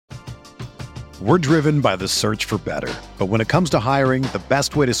We're driven by the search for better. But when it comes to hiring, the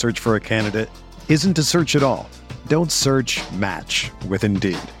best way to search for a candidate isn't to search at all. Don't search, match with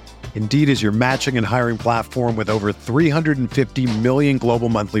Indeed. Indeed is your matching and hiring platform with over 350 million global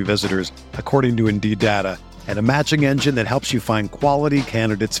monthly visitors, according to Indeed data, and a matching engine that helps you find quality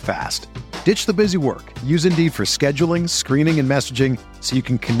candidates fast. Ditch the busy work. Use Indeed for scheduling, screening, and messaging so you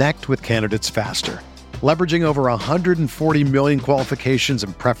can connect with candidates faster. Leveraging over 140 million qualifications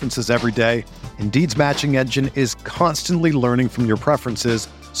and preferences every day, Indeed's matching engine is constantly learning from your preferences,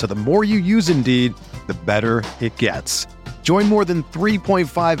 so the more you use Indeed, the better it gets. Join more than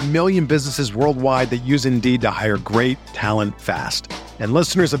 3.5 million businesses worldwide that use Indeed to hire great talent fast. And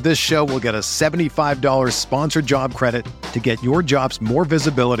listeners of this show will get a $75 sponsored job credit to get your jobs more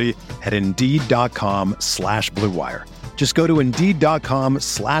visibility at Indeed.com/Blue Wire. Just go to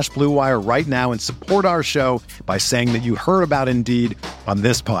Indeed.com/Blue Wire right now and support our show by saying that you heard about Indeed on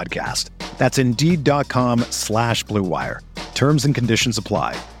this podcast. That's Indeed.com/Blue Wire. Terms and conditions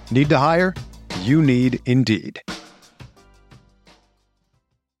apply. Need to hire? You need Indeed.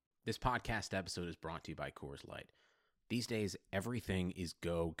 This podcast episode is brought to you by Coors Light. These days, everything is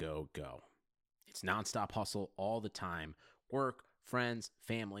go, go, go. It's nonstop hustle all the time. Work, friends,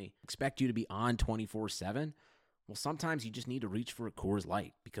 family, expect you to be on 24/7. Well, sometimes you just need to reach for a Coors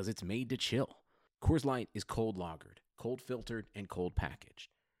Light because it's made to chill. Coors Light is cold lagered, cold filtered, and cold packaged.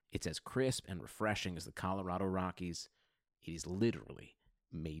 It's as crisp and refreshing as the Colorado Rockies. It is literally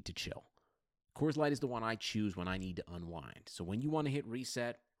made to chill. Coors Light is the one I choose when I need to unwind. So when you want to hit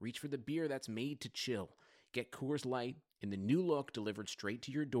reset, reach for the beer that's made to chill. Get Coors Light in the new look delivered straight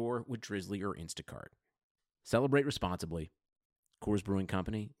to your door with Drizzly or Instacart. Celebrate responsibly. Coors Brewing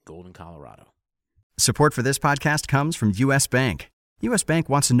Company, Golden, Colorado. Support for this podcast comes from U.S. Bank. U.S. Bank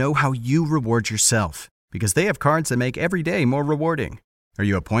wants to know how you reward yourself because they have cards that make every day more rewarding. Are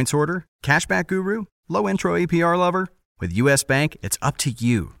you a points hoarder, cashback guru, low intro APR lover? With U.S. Bank, it's up to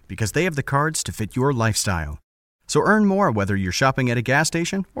you because they have the cards to fit your lifestyle. So earn more whether you're shopping at a gas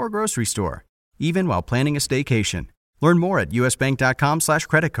station or grocery store, even while planning a staycation. Learn more at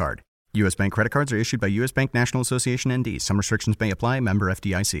usbank.com/creditcard. U.S. Bank credit cards are issued by U.S. Bank National Association ND. Some restrictions may apply. Member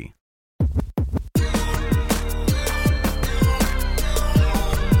FDIC.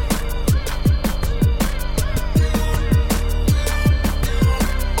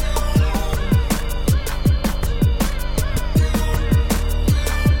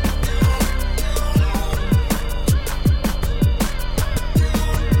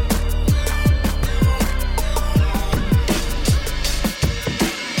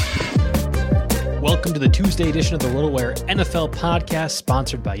 Welcome to the Tuesday edition of the RotoWire NFL podcast,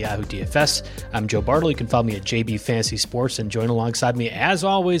 sponsored by Yahoo DFS. I'm Joe Bartle. You can follow me at JB Fantasy Sports, and join alongside me, as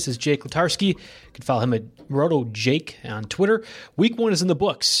always, is Jake Latarski. You can follow him at RotoJake on Twitter. Week 1 is in the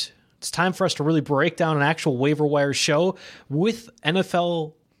books. It's time for us to really break down an actual waiver wire show with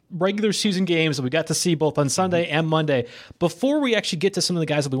NFL regular season games that we got to see both on Sunday and Monday. Before we actually get to some of the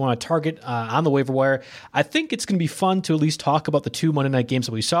guys that we want to target on the waiver wire, I think it's going to be fun to at least talk about the 2 Monday night games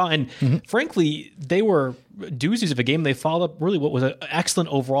that we saw. And frankly, they were doozies of a game. They followed up really what was an excellent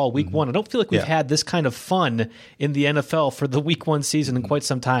overall week 1. I don't feel like we've had this kind of fun in the NFL for the week 1 season in quite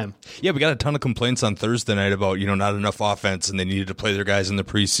some time. Yeah, we got a ton of complaints on Thursday night about, not enough offense and they needed to play their guys in the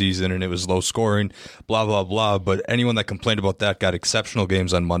preseason and it was low scoring, blah, blah, blah. But anyone that complained about that got exceptional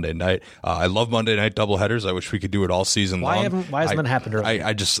games on Monday night. I love Monday night doubleheaders. I wish we could do it all season long. Why hasn't that happened earlier?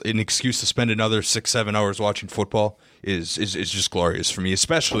 I just, an excuse to spend another 6-7 hours watching football is just glorious for me,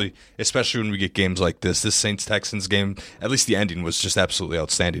 especially when we get games like this. This Saints-Texans game, at least the ending was just absolutely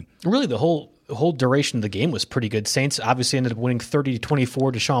outstanding. Really, the whole duration of the game was pretty good. Saints obviously ended up winning 30-24.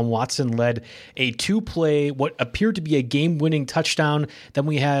 Deshaun Watson led a 2-play, what appeared to be a game-winning touchdown. Then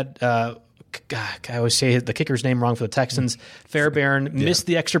we had I always say the kicker's name wrong for the Texans. Fairbairn missed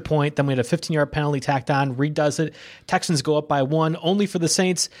the extra point. Then we had a 15-yard penalty tacked on. Reed does it. Texans go up by 1, only for the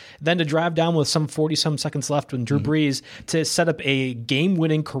Saints then to drive down with some 40-some seconds left with Drew Brees to set up a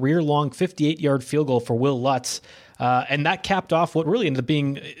game-winning, career-long 58-yard field goal for Will Lutz. And that capped off what really ended up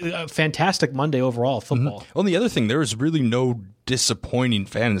being a fantastic Monday overall football. Well, the other thing, there was really no disappointing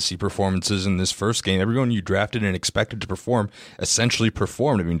fantasy performances in this first game. Everyone you drafted and expected to perform essentially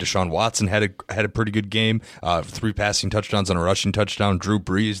performed. I mean, Deshaun Watson had a pretty good game, 3 passing touchdowns and a rushing touchdown. Drew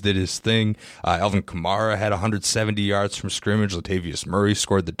Brees did his thing. Alvin Kamara had 170 yards from scrimmage. Latavius Murray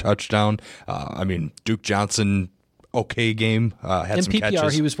scored the touchdown. Duke Johnson, okay game. Had in some PPR,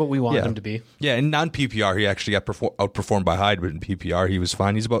 catches. He was what we wanted him to be. Yeah, in non-PPR, he actually got outperformed by Hyde, but in PPR, he was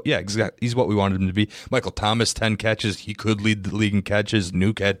fine. He's what we wanted him to be. Michael Thomas, 10 catches. He could lead the league in catches.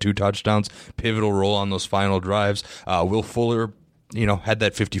 Nuke had 2 touchdowns. Pivotal role on those final drives. Will Fuller had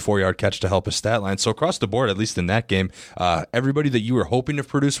that 54-yard catch to help his stat line. So across the board, at least in that game, everybody that you were hoping to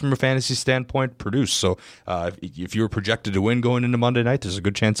produce from a fantasy standpoint produced. So if you were projected to win going into Monday night, there's a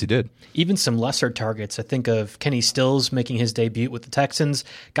good chance he did. Even some lesser targets. I think of Kenny Stills making his debut with the Texans.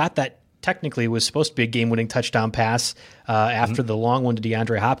 Got that. Technically was supposed to be a game-winning touchdown pass after the long one to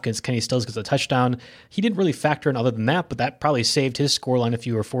DeAndre Hopkins. Kenny Stills gets a touchdown. He didn't really factor in other than that, but that probably saved his scoreline if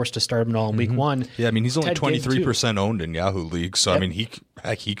you were forced to start him at all in week one. Yeah, I mean, he's only 23% owned in Yahoo League, so I mean, he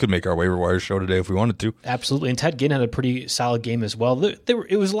could make our waiver wire show today if we wanted to. Absolutely, and Ted Ginn had a pretty solid game as well.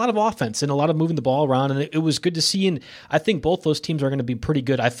 It was a lot of offense and a lot of moving the ball around, and it was good to see, and I think both those teams are going to be pretty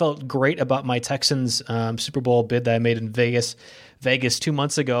good. I felt great about my Texans Super Bowl bid that I made in Vegas 2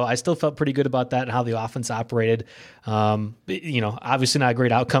 months ago. I still felt pretty good about that and how the offense operated. Obviously not a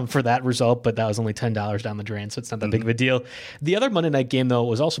great outcome for that result, but that was only $10 down the drain, so it's not that big of a deal. The other Monday night game, though,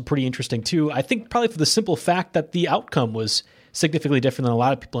 was also pretty interesting, too. I think probably for the simple fact that the outcome was significantly different than a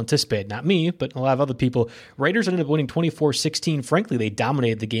lot of people anticipated. Not me, but a lot of other people. Raiders ended up winning 24-16. Frankly, they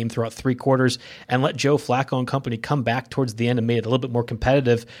dominated the game throughout 3 quarters and let Joe Flacco and company come back towards the end and made it a little bit more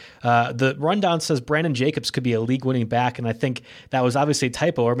competitive. The rundown says Brandon Jacobs could be a league-winning back, and I think that was obviously a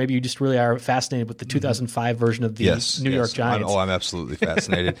typo, or maybe you just really are fascinated with the 2005 version of the New York Giants. I'm absolutely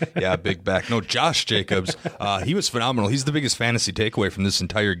fascinated. Yeah, big back. No, Josh Jacobs, he was phenomenal. He's the biggest fantasy takeaway from this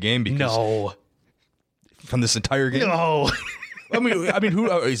entire game. From this entire game? No. I mean, who?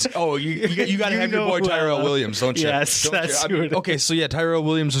 You got to have your boy Tyrell Williams, don't you? Yes, that's good. Okay, so yeah, Tyrell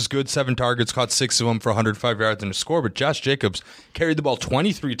Williams was good. 7 targets, caught 6 of them for 105 yards and a score. But Josh Jacobs carried the ball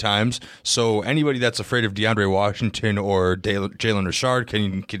 23 times. So anybody that's afraid of DeAndre Washington or Jalen Richard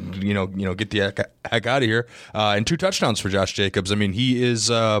can get the heck out of here. And 2 touchdowns for Josh Jacobs. I mean, he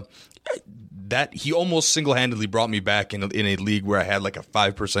is. That he almost single-handedly brought me back in a league where I had like a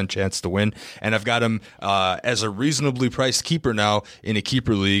 5% chance to win, and I've got him as a reasonably priced keeper now in a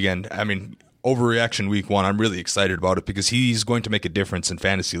keeper league. And I mean, overreaction week 1, I'm really excited about it because he's going to make a difference in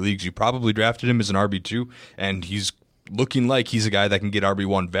fantasy leagues. You probably drafted him as an RB2, and he's looking like he's a guy that can get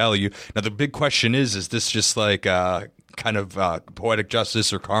RB1 value. Now the big question is this just like kind of poetic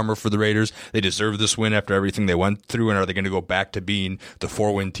justice or karma for the Raiders? They deserve this win after everything they went through, and are they going to go back to being the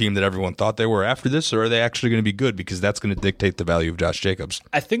 4-win team that everyone thought they were after this, or are they actually going to be good? Because that's going to dictate the value of Josh Jacobs.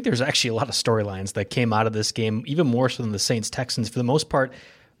 I think there's actually a lot of storylines that came out of this game, even more so than the Saints-Texans. For the most part,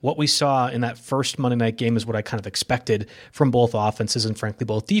 what we saw in that first Monday night game is what I kind of expected from both offenses and, frankly,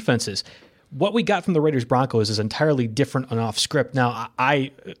 both defenses. What we got from the Raiders-Broncos is entirely different and off script. Now,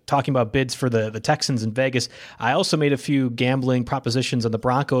 I talking about bids for the Texans in Vegas, I also made a few gambling propositions on the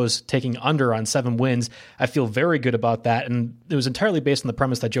Broncos taking under on 7 wins. I feel very good about that, and it was entirely based on the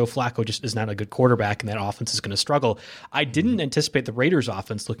premise that Joe Flacco just is not a good quarterback and that offense is going to struggle. I didn't anticipate the Raiders'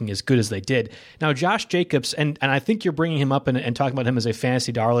 offense looking as good as they did. Now, Josh Jacobs, and I think you're bringing him up and talking about him as a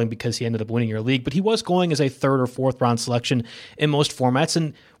fantasy darling because he ended up winning your league, but he was going as a 3rd or 4th round selection in most formats,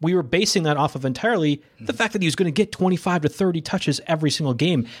 and we were basing that off of entirely the fact that he was going to get 25 to 30 touches every single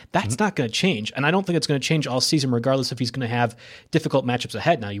game. That's not going to change, and I don't think it's going to change all season regardless if he's going to have difficult matchups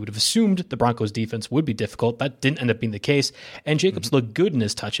ahead. Now, you would have assumed the Broncos defense would be difficult. That didn't end up being the case, and Jacobs looked good in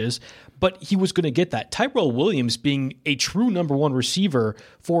his touches, but he was going to get that. Tyrell Williams being a true number 1 receiver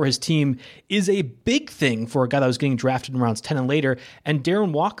for his team is a big thing for a guy that was getting drafted in rounds 10 and later, and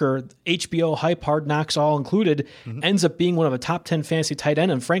Darren Walker, HBO hype, Hard Knocks all included, ends up being one of a top 10 fantasy tight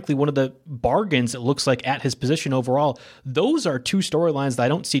end, and frankly, one of the bargains, it looks like, at his position overall. Those are 2 storylines that I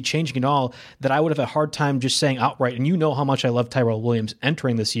don't see changing at all, that I would have a hard time just saying outright. And you know how much I love Tyrell Williams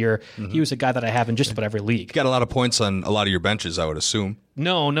entering this year. He was a guy that I have in just about every league. You got a lot of points on a lot of your benches, I would assume.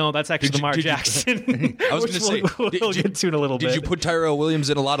 No, that's actually Lamar Jackson. I was going to say, we'll get to in a little bit. Did you put Tyrell Williams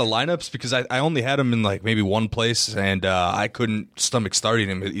in a lot of lineups? Because I only had him in like maybe one place, and I couldn't stomach starting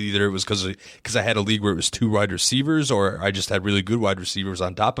him. Either it was because I had a league where it was 2 wide receivers, or I just had really good wide receivers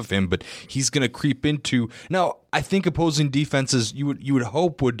on top of him. But he's going to creep into now. I think opposing defenses you would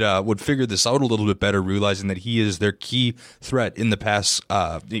hope would figure this out a little bit better, realizing that he is their key threat in the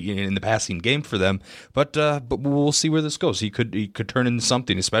passing game for them. But we'll see where this goes. He could turn into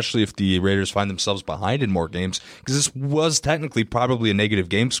something, especially if the Raiders find themselves behind in more games, because this was technically probably a negative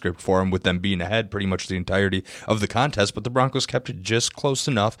game script for him with them being ahead pretty much the entirety of the contest. But the Broncos kept it just close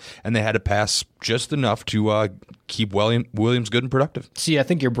enough, and they had to pass just enough to keep Williams good and productive. See, I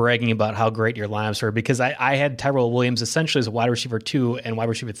think you're bragging about how great your lineups were, because I had Tyrell Williams essentially as a wide receiver 2 and wide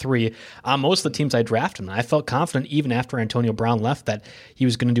receiver 3 on most of the teams I drafted, and I felt confident even after Antonio Brown left that he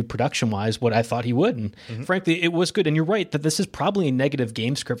was going to do production-wise what I thought he would, and frankly, it was good. And you're right that this is probably a negative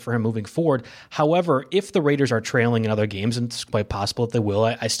game script for him moving forward. However, if the Raiders are trailing in other games, and it's quite possible that they will,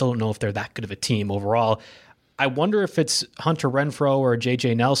 I still don't know if they're that good of a team overall, I wonder if it's Hunter Renfrow or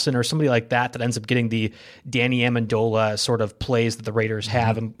JJ Nelson or somebody like that ends up getting the Danny Amendola sort of plays that the Raiders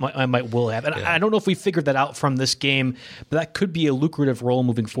have and will have. And I don't know if we figured that out from this game, but that could be a lucrative role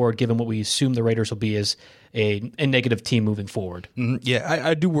moving forward, given what we assume the Raiders will be as a negative team moving forward. Yeah,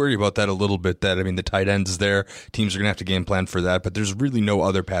 I do worry about that a little bit. The tight ends there, teams are going to have to game plan for that, but there's really no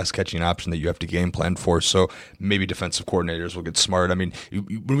other pass catching option that you have to game plan for. So maybe defensive coordinators will get smart. I mean,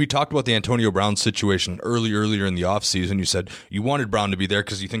 when we talked about the Antonio Brown situation earlier in the offseason, you said you wanted Brown to be there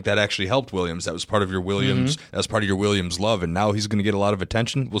because you think that actually helped Williams. That was part of your Williams. That was part of your Williams love, and now he's going to get a lot of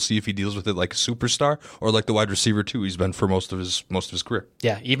attention. We'll see if he deals with it like a superstar or like the wide receiver too. He's been for most of his career.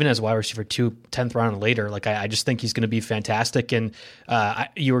 Yeah, even as wide receiver 2, 10th round and later, I just think he's going to be fantastic. And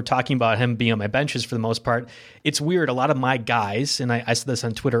you were talking about him being on my benches for the most part. It's weird. A lot of my guys, and I said this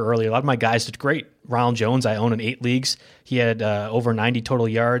on Twitter earlier, a lot of my guys did great. Ronald Jones, I own in 8 leagues. He had over 90 total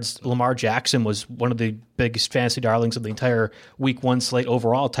yards. Lamar Jackson was one of the biggest fantasy darlings of the entire week 1 slate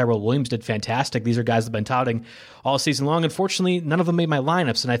overall. Tyrell Williams did fantastic. These are guys that have been touting all season long. Unfortunately, none of them made my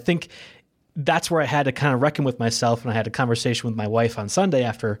lineups. And I think that's where I had to kind of reckon with myself, and I had a conversation with my wife on Sunday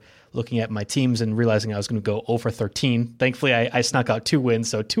after looking at my teams and realizing I was going to go 0 for 13. Thankfully, I snuck out 2 wins,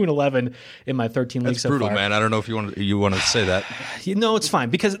 so 2-11 in my 13 leagues so far. That's brutal, man. I don't know if you want to say that. No, it's fine,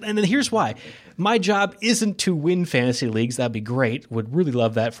 and then here's why. My job isn't to win fantasy leagues. That'd be great. Would really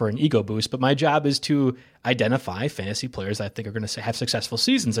love that for an ego boost. But my job is to identify fantasy players I think are going to have successful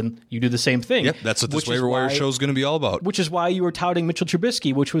seasons, and you do the same thing. Yep, that's what this waiver wire show is going to be all about. Which is why you were touting Mitchell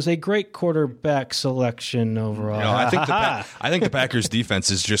Trubisky, which was a great quarterback selection overall. I think the Packers defense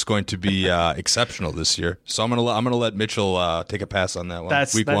is just going to be exceptional this year. So I'm going to let Mitchell take a pass on that one.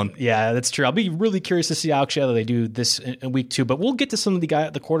 Week 1. Yeah, that's true. I'll be really curious to see how they do this in week 2. But we'll get to some of the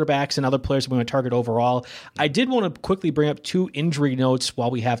quarterbacks and other players we want to target overall. I did want to quickly bring up 2 injury notes while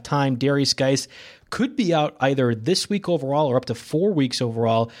we have time. Darius Geis could be out either this week overall or up to 4 weeks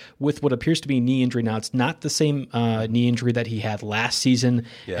overall with what appears to be knee injury. Now, it's not the same knee injury that he had last season.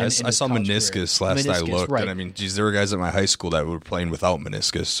 Yeah, I saw meniscus last I looked. Right. And I mean, there were guys at my high school that were playing without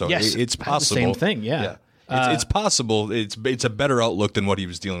meniscus. So yes, it's possible. The same thing, yeah. It's possible. It's a better outlook than what he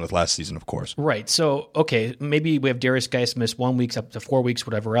was dealing with last season, of course. Right. So, okay, maybe we have Darius Geis miss 1 week, up to 4 weeks,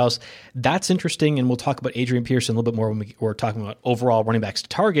 whatever else. That's interesting, and we'll talk about Adrian Peterson a little bit more when we're talking about overall running backs to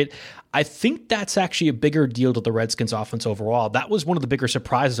target. I think that's actually a bigger deal to the Redskins offense overall. That was one of the bigger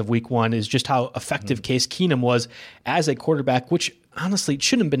surprises of week 1 is just how effective Case Keenum was as a quarterback, which honestly it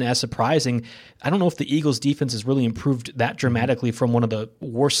shouldn't have been as surprising. I don't know if the Eagles defense has really improved that dramatically from one of the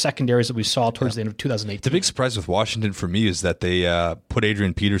worst secondaries that we saw towards the end of 2018. The big surprise with Washington for me is that they put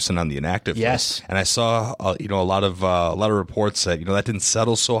Adrian Peterson on the inactive list. And I saw a lot of reports that that didn't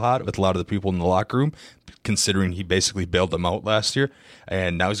settle so hot with a lot of the people in the locker room, considering he basically bailed them out last year,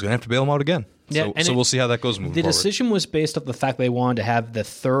 and now he's going to have to bail them out again. Yeah, so we'll see how that goes moving forward. The decision was based off the fact they wanted to have the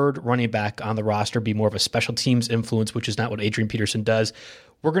third running back on the roster be more of a special teams influence, which is not what Adrian Peterson does.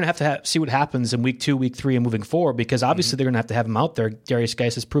 We're going to have to see what happens in week 2, week 3, and moving forward, because obviously they're going to have him out there. Darius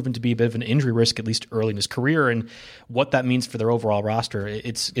Geis has proven to be a bit of an injury risk, at least early in his career, and what that means for their overall roster,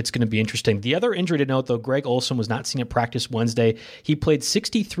 it's going to be interesting. The other injury to note, though, Greg Olsen was not seen at practice Wednesday. He played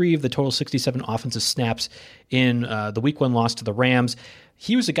 63 of the total 67 offensive snaps in the week 1 loss to the Rams.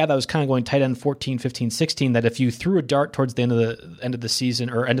 He was a guy that was kind of going tight end 14, 15, 16, that if you threw a dart towards the end of the season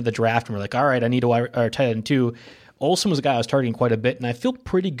or end of the draft and were like, all right, I need a tight end 2, Olsen was a guy I was targeting quite a bit, and I feel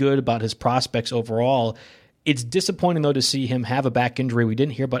pretty good about his prospects overall. It's disappointing, though, to see him have a back injury. We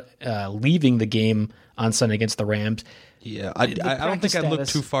didn't hear about leaving the game on Sunday against the Rams. Yeah, I don't think I'd look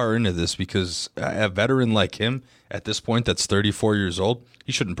too far into this, because a veteran like him at this point that's 34 years old,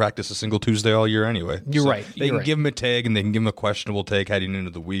 he shouldn't practice a single Tuesday all year anyway. You're right. They can give him a tag and they can give him a questionable tag heading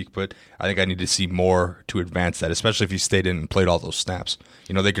into the week, but I think I need to see more to advance that, especially if he stayed in and played all those snaps.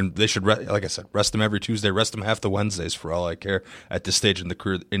 They should like I said, rest him every Tuesday, rest him half the Wednesdays for all I care. At this stage in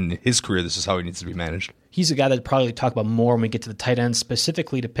his career, this is how he needs to be managed. He's a guy that probably talk about more when we get to the tight ends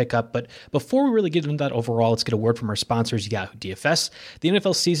specifically to pick up. But before we really get into that overall, let's get a word from our sponsors, Yahoo DFS. The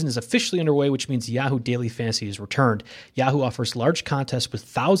NFL season is officially underway, which means Yahoo Daily Fantasy is returned. Yahoo offers large contests with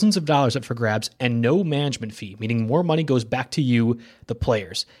thousands of dollars up for grabs and no management fee, meaning more money goes back to you, the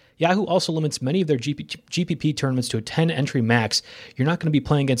players. Yahoo also limits many of their GPP tournaments to a 10-entry max. You're not going to be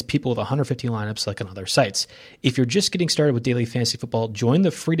playing against people with 150 lineups like on other sites. If you're just getting started with daily fantasy football, join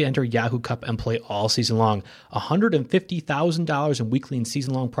the free-to-enter Yahoo Cup and play all season long. $150,000 in weekly and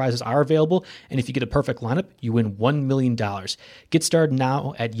season-long prizes are available, and if you get a perfect lineup, you win $1 million. Get started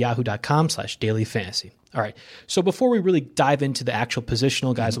now at yahoo.com/dailyfantasy. All right. So before we really dive into the actual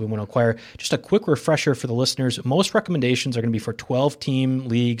positional guys that we want to acquire, just a quick refresher for the listeners. Most recommendations are going to be for 12-team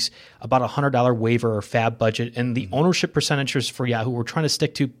leagues, about $100 waiver or fab budget. And the ownership percentages for Yahoo, we're trying to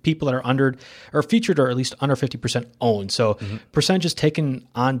stick to people that are under or featured or at least under 50% owned. So percentages taken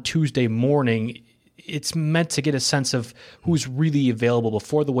on Tuesday morning, it's meant to get a sense of who's really available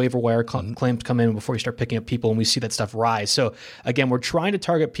before the waiver wire claims come in, before you start picking up people, and we see that stuff rise. So again, we're trying to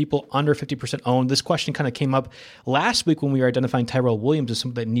target people under 50% owned. This question kind of came up last week when we were identifying Tyrell Williams as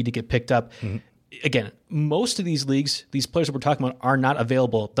something that need to get picked up. Again, most of these leagues, these players that we're talking about are not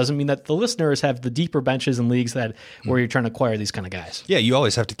available. Doesn't mean that the listeners have the deeper benches in leagues that where you're trying to acquire these kind of guys. Yeah, you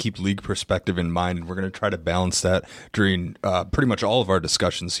always have to keep league perspective in mind, and we're going to try to balance that during pretty much all of our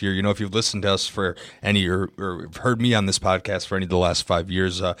discussions here. If you've listened to us for any or heard me on this podcast for any of the last 5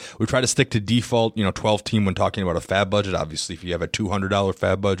 years, we try to stick to default, 12-team when talking about a fab budget. Obviously, if you have a $200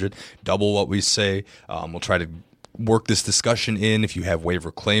 fab budget, double what we say. We'll try to work this discussion in if you have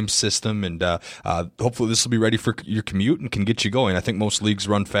waiver claim system, and hopefully this will be ready for your commute and can get you going. I think most leagues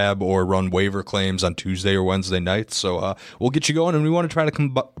run fab or run waiver claims on Tuesday or Wednesday nights, so we'll get you going, and we want to try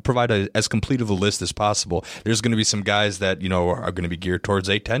to provide as complete of a list as possible. There's going to be some guys that are going to be geared towards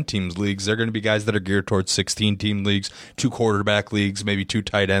 8-10 teams leagues. There are going to be guys that are geared towards 16-team leagues, 2 quarterback leagues, maybe 2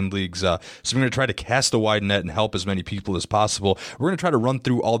 tight end leagues. So we're going to try to cast a wide net and help as many people as possible. We're going to try to run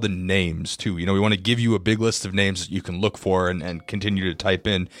through all the names too. We want to give you a big list of names you can look for and continue to type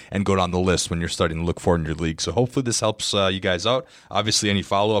in and go down the list when you're starting to look for in your league. So hopefully this helps you guys out. Obviously, any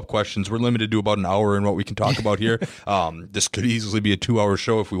follow-up questions, we're limited to about an hour in what we can talk about here. This could easily be a 2-hour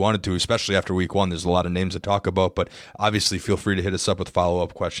show if we wanted to, especially after week 1. There's a lot of names to talk about, but obviously feel free to hit us up with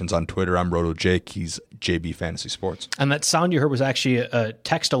follow-up questions on Twitter. I'm RotoJake. He's JB Fantasy Sports. And that sound you heard was actually a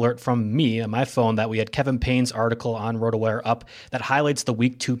text alert from me on my phone that we had Kevin Payne's article on RotoWire up that highlights the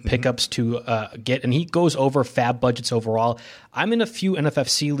week 2 pickups to get, and he goes over fab budgets overall. I'm in a few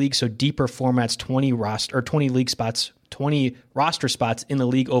NFFC leagues, so deeper formats, 20 league spots, 20 roster spots in the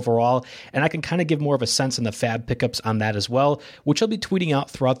league overall, and I can kind of give more of a sense on the fab pickups on that as well, which I'll be tweeting out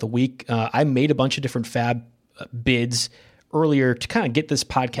throughout the week. I made a bunch of different fab bids earlier to kind of get this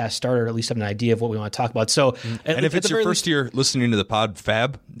podcast started, or at least have an idea of what we want to talk about. So, and if it's your first year listening to the pod,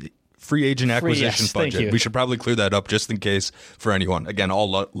 fab free agent acquisition budget. We should probably clear that up just in case for anyone. Again,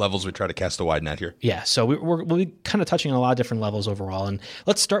 all levels, we try to cast a wide net here. Yeah, so we'll be kind of touching on a lot of different levels overall. And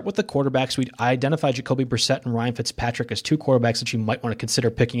let's start with the quarterbacks. We identified Jacoby Brissett and Ryan Fitzpatrick as 2 quarterbacks that you might want to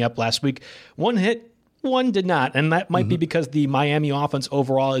consider picking up last week. One hit, one did not, and that might be because the Miami offense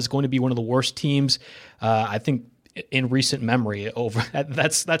overall is going to be one of the worst teams, I think, in recent memory.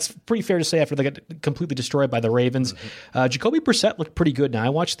 That's pretty fair to say after they got completely destroyed by the Ravens. Jacoby Brissett looked pretty good. Now, I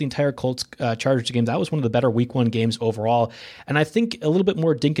watched the entire Colts Chargers game. That was one of the better week 1 games overall, and I think a little bit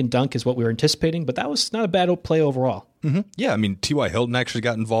more dink and dunk is what we were anticipating, but that was not a bad play overall. Yeah, I mean, T.Y. Hilton actually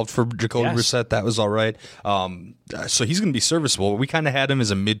got involved for Jacoby Brissett. That was all right. So he's going to be serviceable. We kind of had him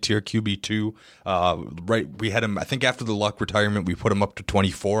as a mid-tier QB2. Right, we had him, I think after the Luck retirement, we put him up to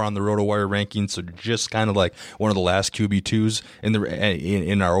 24 on the RotoWire rankings, so just kind of like one of the last QB2s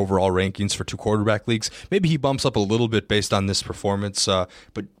in our overall rankings for 2 quarterback leagues. Maybe he bumps up a little bit based on this performance,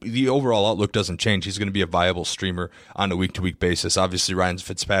 but the overall outlook doesn't change. He's going to be a viable streamer on a week-to-week basis. Obviously, Ryan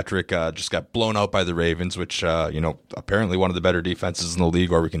Fitzpatrick just got blown out by the Ravens, which, apparently one of the better defenses in the league,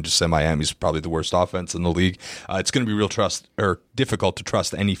 or we can just say Miami's probably the worst offense in the league. It's going to be difficult to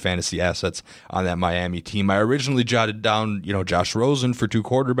trust any fantasy assets on that Miami team. I originally jotted down, Josh Rosen for 2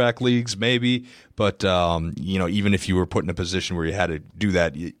 quarterback leagues, maybe. But, even if you were put in a position where you had to do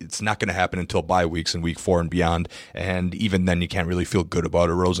that, it's not going to happen until bye weeks in week 4 and beyond. And even then, you can't really feel good about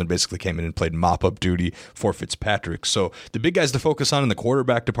it. Rosen basically came in and played mop-up duty for Fitzpatrick. So the big guys to focus on in the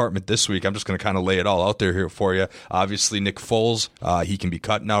quarterback department this week, I'm just going to kind of lay it all out there here for you. Obviously, Nick Foles, he can be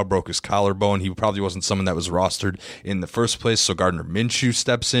cut now, broke his collarbone. He probably wasn't someone that was rostered in the first place. So Gardner Minshew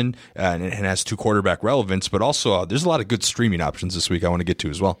steps in and has 2 quarterback relevance. But also, there's a lot of good streaming options this week I want to get to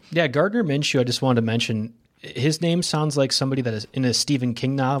as well. Yeah, Gardner Minshew, I just wanted to mention, his name sounds like somebody that is in a Stephen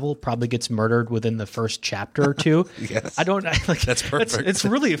King novel, probably gets murdered within the first chapter or 2. Yes. That's perfect. It's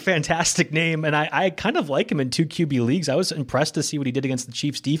really a fantastic name, and I kind of like him in 2 QB leagues. I was impressed to see what he did against the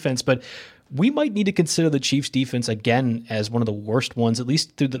Chiefs defense, but we might need to consider the Chiefs defense again as one of the worst ones, at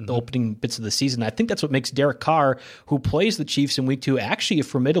least through the opening bits of the season. I think that's what makes Derek Carr, who plays the Chiefs in week 2, actually a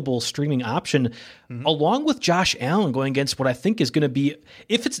formidable streaming option, along with Josh Allen going against what I think is going to be,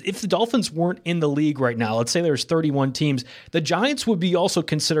 if the Dolphins weren't in the league right now, let's let's say there's 31 teams, the Giants would be also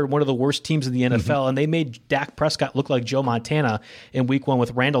considered one of the worst teams in the NFL, and they made Dak Prescott look like Joe Montana in week 1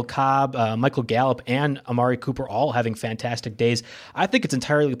 with Randall Cobb, Michael Gallup, and Amari Cooper all having fantastic days. I think it's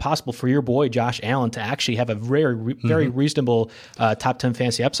entirely possible for your boy Josh Allen to actually have a very reasonable top 10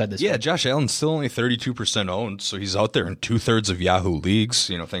 fantasy upside this week. Yeah, Josh Allen's still only 32% owned, so he's out there in 2/3 of Yahoo leagues,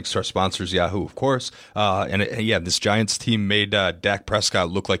 thanks to our sponsors, Yahoo, of course. This Giants team made Dak Prescott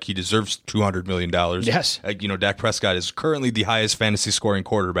look like he deserves $200 million. Yes. Dak Prescott is currently the highest fantasy scoring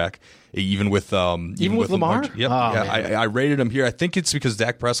quarterback. Even with Lamar? Yep. I rated him here. I think it's because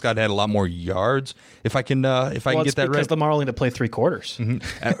Dak Prescott had a lot more yards. If I can get that right, because Lamar only had to play 3 quarters.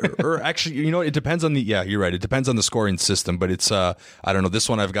 Or actually, it depends on the. Yeah, you're right. It depends on the scoring system. But it's I don't know. This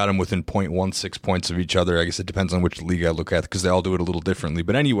one I've got them within 0.16 points of each other. I guess it depends on which league I look at because they all do it a little differently.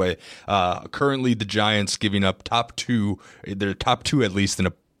 But anyway, currently the Giants giving up they're top two at least in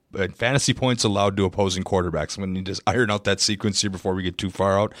fantasy points allowed to opposing quarterbacks. I'm going to need to iron out that sequence here before we get too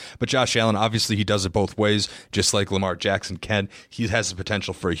far out. But Josh Allen, obviously, he does it both ways, just like Lamar Jackson can. He has the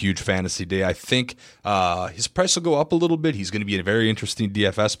potential for a huge fantasy day. I think his price will go up a little bit. He's going to be a very interesting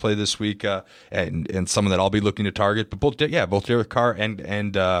DFS play this week, and someone that I'll be looking to target. But both Derek Carr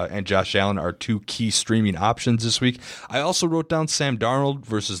and Josh Allen are 2 key streaming options this week. I also wrote down Sam Darnold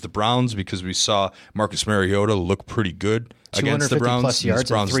versus the Browns because we saw Marcus Mariota look pretty good against the Browns. Plus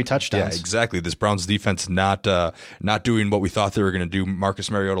yards and 3 touchdowns. Yeah, exactly. This Browns defense not doing what we thought they were going to do. Marcus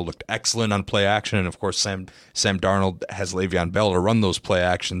Mariota looked excellent on play action, and of course Sam Darnold has Le'Veon Bell to run those play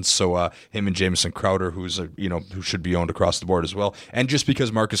actions. So him and Jamison Crowder, who should be owned across the board as well. And just because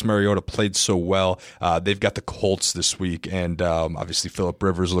Marcus Mariota played so well, they've got the Colts this week, and obviously Phillip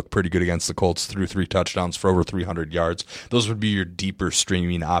Rivers looked pretty good against the Colts, threw 3 touchdowns for over 300 yards. Those would be your deeper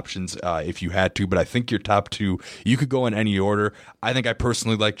streaming options if you had to. But I think your top 2, you could go in any order. I think I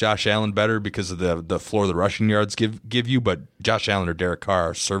personally like Josh Allen better because of the floor the rushing yards give you, but Josh Allen or Derek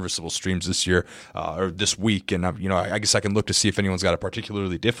Carr are serviceable streams this year or this week, and I guess I can look to see if anyone's got a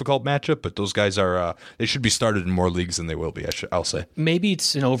particularly difficult matchup, but those guys are they should be started in more leagues than they will be. I'll say maybe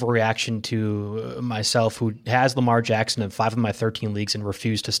it's an overreaction to myself, who has Lamar Jackson in 5 of my 13 leagues and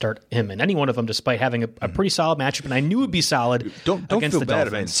refused to start him in any one of them, despite having a pretty solid matchup, and I knew it'd be solid. Don't against feel the bad.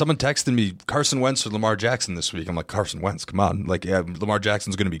 Dolphins. Someone texted me Carson Wentz or Lamar Jackson this week. I'm like, Carson Wentz, come on. Like, yeah, Lamar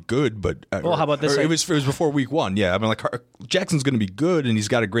Jackson's going to be good, but how about this? It was before week 1. Yeah, I mean, like Jackson's going to be good, and he's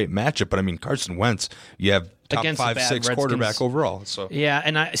got a great matchup. But I mean, Carson Wentz, you have top 5-6 quarterback overall. So yeah,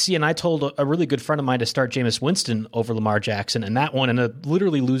 and I told a really good friend of mine to start Jameis Winston over Lamar Jackson, and that one ended up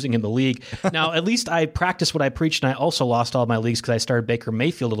literally losing him the league. Now, at least I practiced what I preached, and I also lost all of my leagues because I started Baker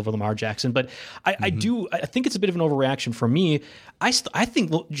Mayfield over Lamar Jackson. But I think it's a bit of an overreaction for me. I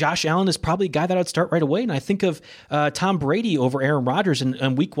think Josh Allen is probably a guy that I'd start right away, and I think of Tom Brady over Aaron Rodgers.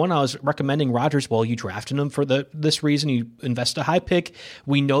 And week 1, I was recommending Rodgers. Well, you drafted him for this reason. You invest a high pick.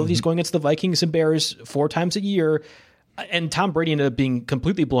 We know that he's going against the Vikings and Bears 4 times a year. And Tom Brady ended up being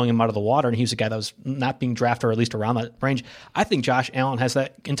completely blowing him out of the water, and he was a guy that was not being drafted, or at least around that range. I think Josh Allen has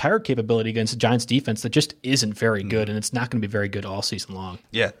that entire capability against the Giants defense that just isn't very good, and it's not going to be very good all season long.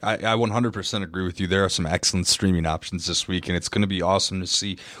 Yeah, I 100% agree with you. There are some excellent streaming options this week, and it's going to be awesome to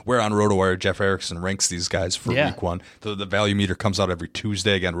see where on RotoWire Jeff Erickson ranks these guys for week 1. The value meter comes out every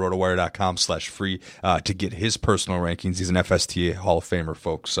Tuesday. Again, rotowire.com/free to get his personal rankings. He's an FSTA Hall of Famer,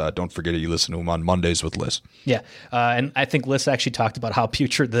 folks. Don't forget it. You listen to him on Mondays with Liz. Yeah, and I think Liz actually talked about how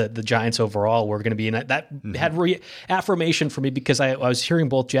putrid the Giants overall were going to be, and that had reaffirmation for me because I was hearing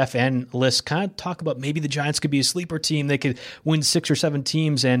both Jeff and Liz kind of talk about maybe the Giants could be a sleeper team. They could win 6 or 7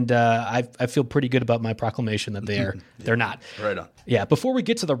 teams, and I feel pretty good about my proclamation that they're not. Right on. Yeah, before we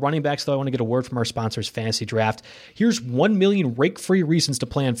get to the running backs, though, I want to get a word from our sponsors, Fantasy Draft. Here's 1 million rake-free reasons to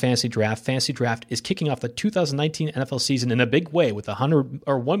play on Fantasy Draft. Fantasy Draft is kicking off the 2019 NFL season in a big way with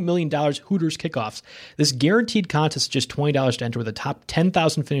 $1 million Hooters kickoffs. This guaranteed contest is just $20 to enter, with the top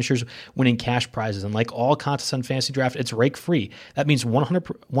 10,000 finishers winning cash prizes. And like all contests on Fantasy Draft, it's rake-free. That means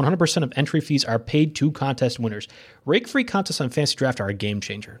 100% of entry fees are paid to contest winners. Rake-free contests on Fantasy Draft are a game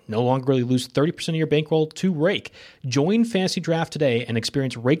changer. No longer will you lose 30% of your bankroll to rake. Join Fantasy Draft today and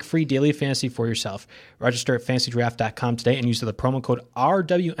experience rake-free daily fantasy for yourself. Register at fantasydraft.com today and use the promo code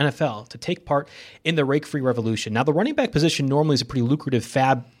RWNFL to take part in the rake-free revolution. Now, the running back position normally is a pretty lucrative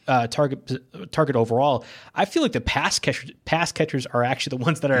fab target overall. I feel like the pass catchers are actually the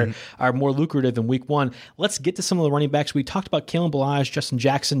ones that are more lucrative in week 1. Let's get to some of the running backs. We talked about Kalen Ballage, Justin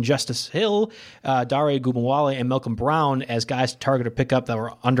Jackson, Justice Hill, Dare Gubinwale, and Malcolm Brown as guys to target or pick up that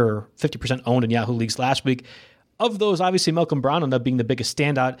were under 50% owned in Yahoo leagues last week. of those, obviously Malcolm Brown ended up being the biggest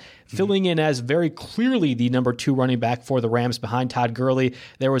standout, filling in as very clearly the number 2 running back for the Rams behind Todd Gurley.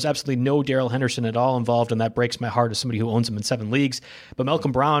 There was absolutely no Darrell Henderson at all involved, and that breaks my heart as somebody who owns him in 7 leagues. But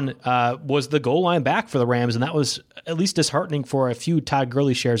Malcolm Brown was the goal line back for the Rams, and that was at least disheartening for a few Todd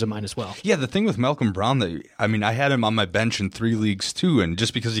Gurley shares of mine as well. Yeah, the thing with Malcolm Brown, I had him on my bench in 3 leagues too, and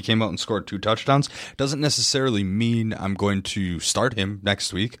just because he came out and scored 2 touchdowns doesn't necessarily mean I'm going to start him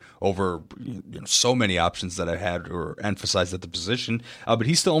next week over so many options that I had or emphasized at the position. But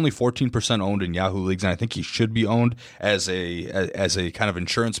he's still only 14% owned in Yahoo leagues, and I think he should be owned as a kind of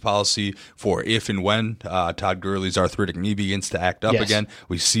insurance policy for if and when Todd Gurley's arthritic knee begins to act up again.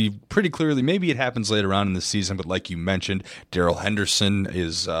 We see pretty clearly, maybe it happens later on in the season, but like you mentioned, Darrell Henderson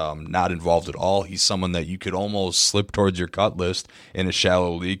is not involved at all. He's someone that you could almost slip towards your cut list in a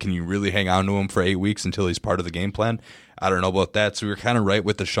shallow league. Can you really hang on to him for 8 weeks until he's part of the game plan? I don't know about that. So we were kind of right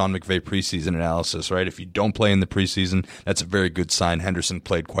with the Sean McVay preseason analysis, right? If you don't play in the preseason, that's a very good sign. Henderson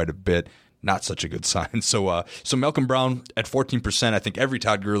played quite a bit. Not such a good sign. So Malcolm Brown at 14%, I think every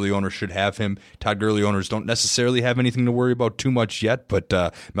Todd Gurley owner should have him. Todd Gurley owners don't necessarily have anything to worry about too much yet, but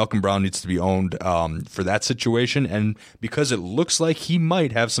Malcolm Brown needs to be owned for that situation, and because it looks like he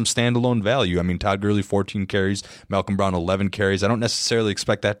might have some standalone value. I mean, Todd Gurley 14 carries, Malcolm Brown 11 carries. I don't necessarily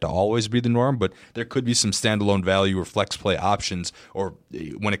expect that to always be the norm, but there could be some standalone value or flex play options or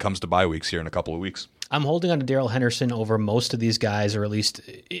when it comes to bye weeks here in a couple of weeks. I'm holding on to Darrell Henderson over most of these guys, or at least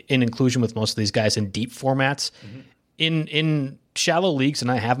in inclusion with most of these guys in deep formats. In shallow leagues,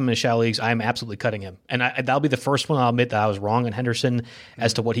 and I have him in shallow leagues, I'm absolutely cutting him. And that'll be the first one I'll admit that I was wrong on Henderson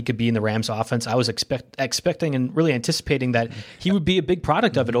as to what he could be in the Rams offense. I was expecting and really anticipating that he would be a big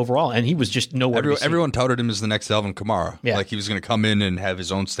product of it overall, and he was just nowhere to be seen. Everyone touted him as the next Alvin Kamara. Yeah. Like he was going to come in and have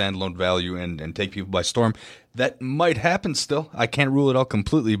his own standalone value and take people by storm. That might happen still. I can't rule it out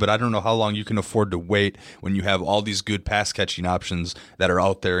completely, but I don't know how long you can afford to wait when you have all these good pass-catching options that are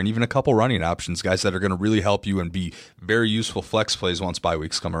out there and even a couple running options, guys that are going to really help you and be very useful flex plays once bye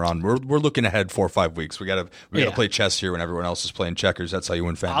weeks come around. We're looking ahead 4 or 5 weeks. We got to play chess here when everyone else is playing checkers. That's how you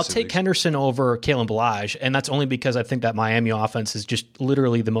win fantasy I'll take leagues. Henderson over Kalen Ballage, and that's only because I think that Miami offense is just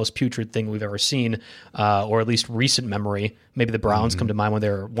literally the most putrid thing we've ever seen, or at least recent memory. Maybe the Browns come to mind when they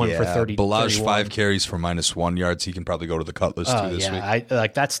were 1 for 30. Ballage 31. 5 carries for -1 yards. He can probably go to the cut list too this week.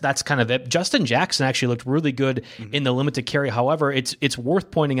 That's kind of it. Justin Jackson actually looked really good in the limited carry. However, it's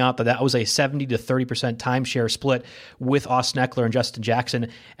worth pointing out that was a 70 to 30% timeshare split with Austin Eckler and Justin Jackson.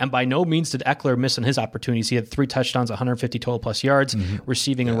 And by no means did Eckler miss on his opportunities. He had 3 touchdowns, 150 total plus yards,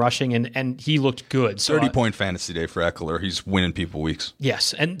 receiving and rushing, and he looked good. So 30-point fantasy day for Eckler. He's winning people weeks.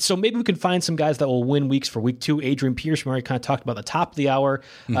 Yes, and so maybe we can find some guys that will win weeks for week 2. Adrian Peterson, we already kind of talked about the top of the hour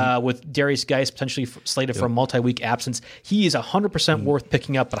with Darius Geis potentially slated for a multi-week absence. He is 100% worth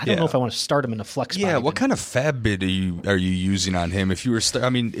picking up, but I don't know if I want to start him in a flex spot. Yeah, what kind of fab bid are you using on him? If you were, it's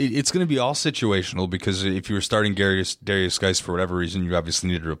going to be all situational because if you were starting Darius Geis for whatever reason, you obviously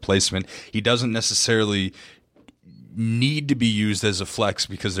need a replacement. He doesn't necessarily need to be used as a flex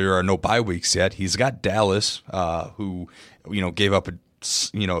because there are no bye weeks yet. He's got Dallas, who gave up a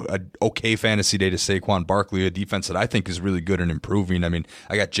okay fantasy day to Saquon Barkley, a defense that I think is really good and improving. I mean,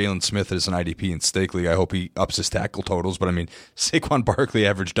 I got Jalen Smith as an IDP in Stake League. I hope he ups his tackle totals, but I mean, Saquon Barkley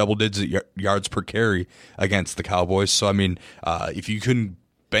averaged double-digit yards per carry against the Cowboys. So, I mean, if you couldn't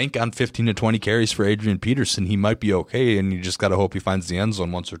bank on 15 to 20 carries for Adrian Peterson, he might be okay, and you just got to hope he finds the end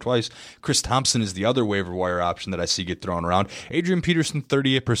zone once or twice. Chris Thompson is the other waiver wire option that I see get thrown around. Adrian Peterson,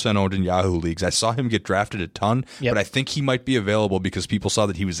 38% owned in Yahoo leagues. I saw him get drafted a ton, but I think he might be available because people saw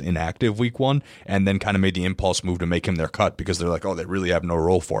that he was inactive week 1 and then kind of made the impulse move to make him their cut because they're like, oh, they really have no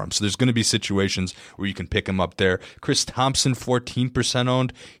role for him. So there's going to be situations where you can pick him up there. Chris Thompson, 14%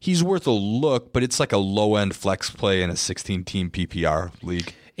 owned. He's worth a look, but it's like a low-end flex play in a 16-team PPR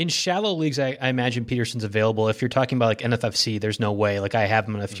league. In shallow leagues, I imagine Peterson's available. If you're talking about like NFFC, there's no way. Like I have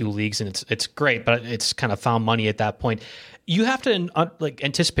him in a few leagues, and it's great, but it's kind of found money at that point. You have to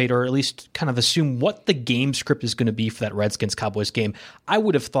anticipate or at least kind of assume what the game script is going to be for that Redskins-Cowboys game. I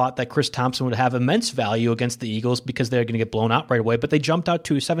would have thought that Chris Thompson would have immense value against the Eagles because they're going to get blown out right away, but they jumped out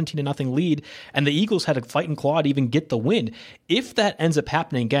to a 17-0 lead, and the Eagles had a fight and claw to even get the win. If that ends up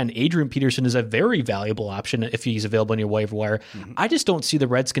happening again, Adrian Peterson is a very valuable option if he's available in your waiver wire. I just don't see the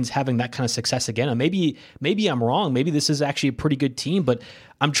Redskins having that kind of success again. And maybe I'm wrong. Maybe this is actually a pretty good team, but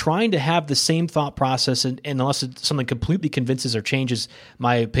I'm trying to have the same thought process, and unless something completely convinces or changes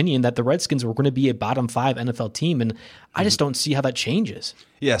my opinion, that the Redskins were going to be a bottom 5 NFL team, and I just don't see how that changes.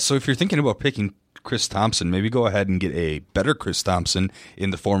 Yeah, so if you're thinking about picking Chris Thompson, maybe go ahead and get a better Chris Thompson in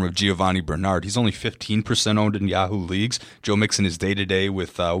the form of Giovanni Bernard. He's only 15% owned in Yahoo leagues. Joe Mixon is day-to-day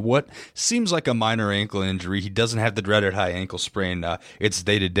with what seems like a minor ankle injury. He doesn't have the dreaded high ankle sprain. It's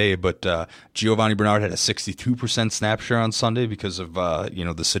day-to-day, but Giovanni Bernard had a 62% snap share on Sunday because of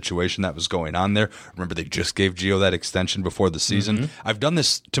the situation that was going on there. Remember, they just gave Gio that extension before the season. I've done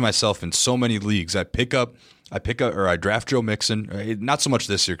this to myself in so many leagues. I draft Joe Mixon, not so much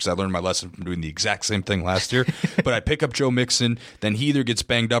this year because I learned my lesson from doing the exact same thing last year, but I pick up Joe Mixon, then he either gets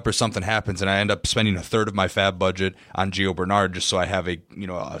banged up or something happens, and I end up spending a third of my fab budget on Gio Bernard just so I have a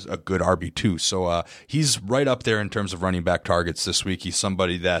good RB2. So he's right up there in terms of running back targets this week. He's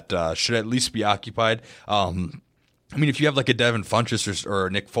somebody that should at least be occupied. If you have like a Devin Funchess or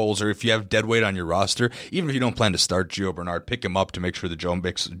Nick Foles, or if you have dead weight on your roster, even if you don't plan to start Gio Bernard, pick him up to make sure the Joe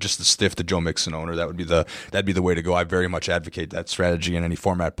Mixon owner. That'd be the way to go. I very much advocate that strategy in any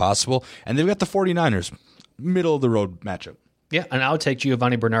format possible. And they've got the 49ers, middle of the road matchup. Yeah, and I would take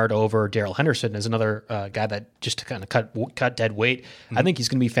Giovanni Bernard over Darrell Henderson as another guy that just to kind of cut dead weight. I think he's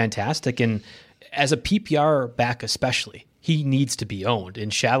going to be fantastic, and as a PPR back especially, he needs to be owned in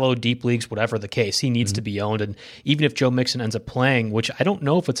shallow, deep leagues, whatever the case. He needs to be owned. And even if Joe Mixon ends up playing, which I don't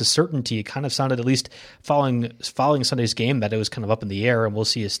know if it's a certainty, it kind of sounded, at least following Sunday's game, that it was kind of up in the air, and we'll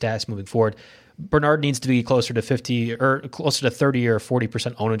see his stats moving forward. Bernard needs to be closer to 50 or closer to 30 or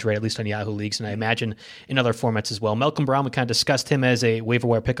 40% ownage rate, at least on Yahoo leagues, and I imagine in other formats as well. Malcolm Brown, we kind of discussed him as a waiver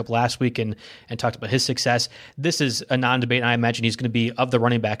wire pickup last week and talked about his success. This is a non-debate, and I imagine he's going to be, of the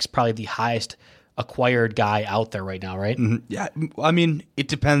running backs, probably the highest acquired guy out there right now, right? Yeah, it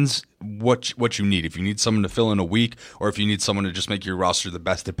depends what you need. If you need someone to fill in a week, or if you need someone to just make your roster the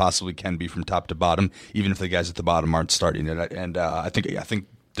best it possibly can be from top to bottom, even if the guys at the bottom aren't starting it. And I think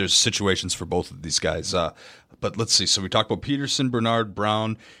there's situations for both of these guys. But let's see. So we talked about Peterson, Bernard,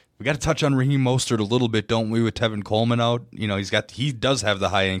 Brown. We got to touch on Raheem Mostert a little bit, don't we, with Tevin Coleman out? He does have the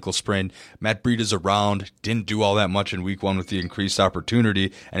high ankle sprain. Matt Breida is around, didn't do all that much in week one with the increased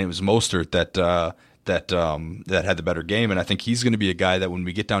opportunity, and it was Mostert that had the better game. And I think he's going to be a guy that when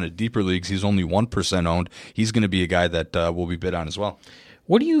we get down to deeper leagues, he's only 1% owned. He's going to be a guy that will be bid on as well.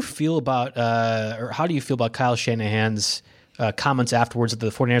 What do you feel about, or how do you feel about Kyle Shanahan's comments afterwards that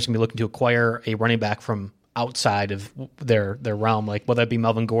the 49ers are going to be looking to acquire a running back from outside of their realm, like whether it be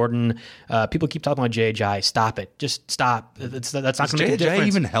Melvin Gordon? People keep talking about JJ. Stop it. Just stop. That's not going to make a difference. JJ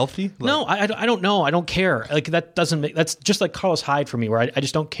even healthy? No, I don't know. I don't care. Like that doesn't make. That's just like Carlos Hyde for me, where I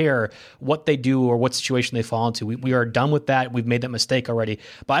just don't care what they do or what situation they fall into. We are done with that. We've made that mistake already.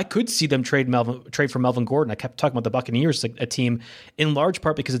 But I could see them trade for Melvin Gordon. I kept talking about the Buccaneers, a team in large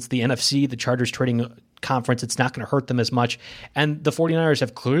part because it's the NFC, the Chargers trading conference. It's not going to hurt them as much. And the 49ers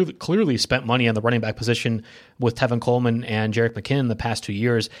have clearly spent money on the running back position with Tevin Coleman and Jerick McKinnon the past 2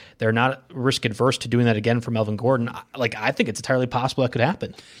 years. They're not risk adverse to doing that again for Melvin Gordon. I think it's entirely possible that could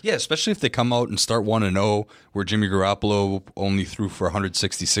happen. Yeah, especially if they come out and start 1-0, where Jimmy Garoppolo only threw for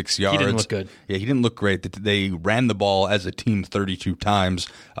 166 yards. He didn't look good. Yeah, he didn't look great. They ran the ball as a team 32 times.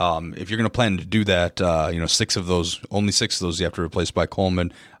 If you're going to plan to do that, only 6 of those you have to replace by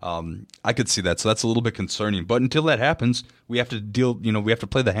Coleman. I could see that. So that's a little bit concerning. But until that happens, we have to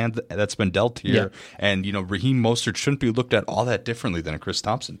play the hand that's been dealt here. Yeah. And, Raheem Mostert shouldn't be looked at all that differently than a Chris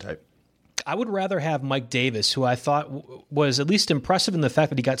Thompson type. I would rather have Mike Davis, who I thought was at least impressive in the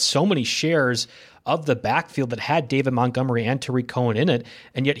fact that he got so many shares of the backfield that had David Montgomery and Tariq Cohen in it,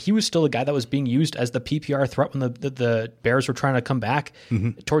 and yet he was still a guy that was being used as the PPR threat when the Bears were trying to come back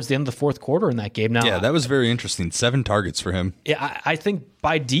towards the end of the fourth quarter in that game. Now, yeah, that was very interesting. 7 targets for him. Yeah, I think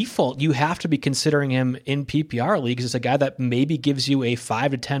by default you have to be considering him in PPR leagues as a guy that maybe gives you a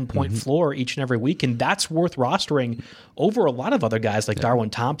 5 to 10 point floor each and every week, and that's worth rostering over a lot of other guys like Darwin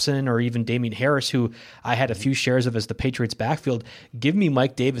Thompson or even Damian Harris, who I had a few shares of as the Patriots backfield. Give me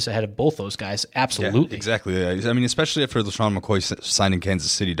Mike Davis ahead of both those guys. Absolutely. Yeah, exactly. Especially after LeSean McCoy signed in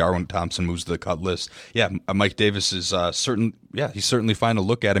Kansas City, Darwin Thompson moves to the cut list. Yeah, Mike Davis is certain. Yeah, he's certainly fine to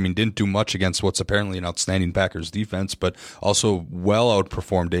look at. Didn't do much against what's apparently an outstanding Packers defense, but also well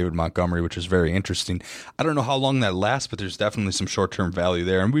outperformed David Montgomery, which is very interesting. I don't know how long that lasts, but there's definitely some short-term value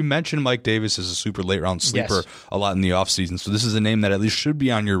there. And we mentioned Mike Davis as a super late-round sleeper a lot in the offseason, so this is a name that at least should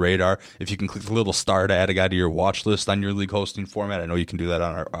be on your radar. If you can click the little star to add a guy to your watch list on your league hosting format, I know you can do that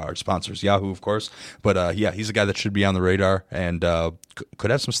on our sponsors, Yahoo, of course. But he's a guy that should be on the radar and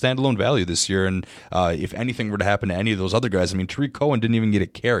could have some standalone value this year. And if anything were to happen to any of those other guys, Tariq Cohen didn't even get a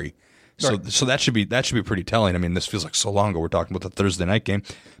carry. So that should be pretty telling. I mean, this feels like so long ago. We're talking about the Thursday night game,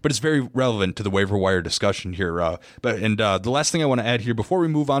 but it's very relevant to the waiver wire discussion here. The last thing I want to add here before we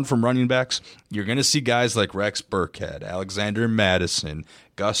move on from running backs, you're going to see guys like Rex Burkhead, Alexander Madison,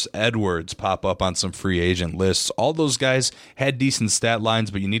 Gus Edwards pop up on some free agent lists. All those guys had decent stat lines,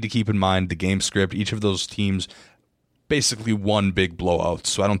 but you need to keep in mind the game script. Each of those teams basically one big blowout.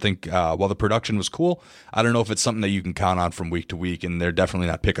 So I don't think, while the production was cool, I don't know if it's something that you can count on from week to week, and they're definitely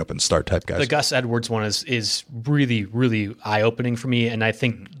not pick up and start type guys. The Gus Edwards one is really, really eye-opening for me, and I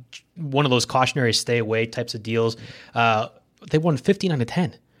think one of those cautionary stay away types of deals, they won 15 out of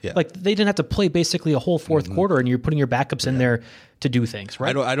 10. Yeah. Like, they didn't have to play basically a whole fourth quarter, and you're putting your backups in there to do things,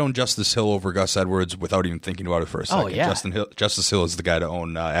 right? I don't Justice Hill over Gus Edwards without even thinking about it for a second. Oh, yeah. Justice Hill is the guy to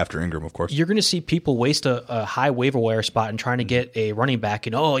own after Ingram, of course. You're going to see people waste a high waiver wire spot and trying to get a running back,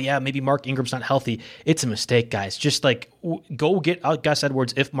 and maybe Mark Ingram's not healthy. It's a mistake, guys. Just go get Gus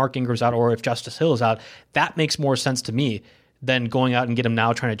Edwards if Mark Ingram's out or if Justice Hill is out. That makes more sense to me than going out and get him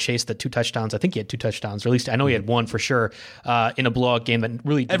now trying to chase the 2 touchdowns. I think he had 2 touchdowns, or at least I know he had one for sure in a blowout game that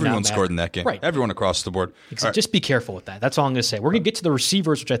really did Everyone not matter. scored in that game. Right. Everyone across the board. Right. Just be careful with that. That's all I'm going to say. We're going to get to the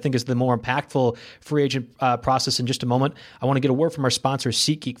receivers, which I think is the more impactful free agent process in just a moment. I want to get a word from our sponsor,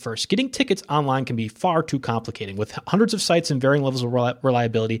 SeatGeek, first. Getting tickets online can be far too complicated. With hundreds of sites and varying levels of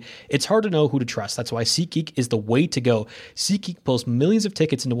reliability, it's hard to know who to trust. That's why SeatGeek is the way to go. SeatGeek pulls millions of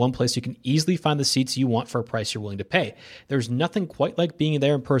tickets into one place so you can easily find the seats you want for a price you're willing to pay. There's nothing quite like being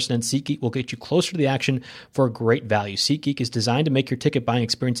there in person, and SeatGeek will get you closer to the action for a great value. SeatGeek is designed to make your ticket buying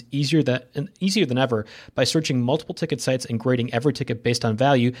experience easier than ever by searching multiple ticket sites and grading every ticket based on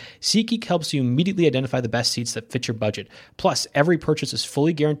value. SeatGeek helps you immediately identify the best seats that fit your budget. Plus, every purchase is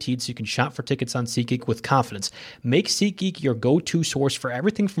fully guaranteed, so you can shop for tickets on SeatGeek with confidence. Make SeatGeek your go-to source for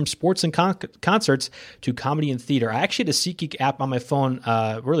everything from sports and concerts to comedy and theater. I actually had a SeatGeek app on my phone.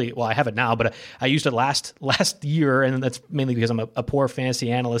 I have it now, but I used it last year, and that's mainly because I'm a poor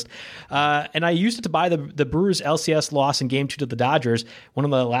fantasy analyst. And I used it to buy the Brewers LCS loss in Game 2 to the Dodgers, one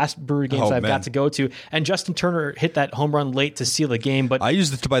of the last Brewer games I've got to go to. And Justin Turner hit that home run late to seal the game. But I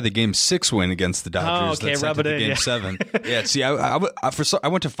used it to buy the Game 6 win against the Dodgers. Okay, rub it in. Game 7. Yeah, see, I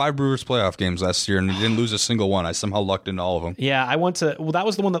went to 5 Brewers playoff games last year, and we didn't lose a single one. I somehow lucked into all of them. Yeah, I went to, that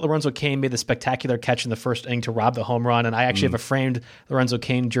was the one that Lorenzo Cain made the spectacular catch in the first inning to rob the home run. And I actually have a framed Lorenzo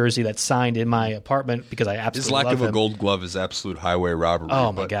Cain jersey that's signed in my apartment because I absolutely love him. His lack of a gold glove is absolute highway robbery.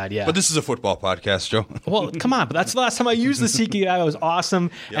 Oh, my God, yeah. But this is a football podcast, Joe. Well, come on. But that's the last time I used the SeatGeek app. It was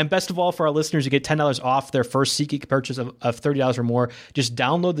awesome. Yep. And best of all, for our listeners, you get $10 off their first SeatGeek purchase of $30 or more. Just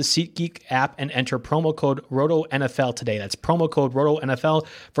download the SeatGeek app and enter promo code RotoNFL today. That's promo code RotoNFL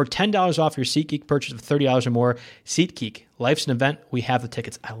for $10 off your SeatGeek purchase of $30 or more. SeatGeek. Life's an event. We have the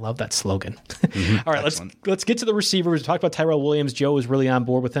tickets. I love that slogan. All right, let's get to the receivers. We talked about Tyrell Williams. Joe is really on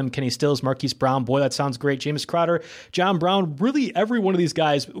board with him. Kenny Stills, Marquise Brown. Boy, that sounds great. Jameis Crowder, John Brown. Really, every one of these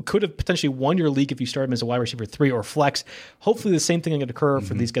guys could have potentially won your league if you started him as a wide receiver 3 or flex. Hopefully, the same thing can occur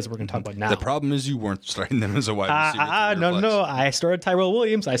for these guys that we're going to talk about now. The problem is you weren't starting them as a wide receiver 3 or flex. No. I started Tyrell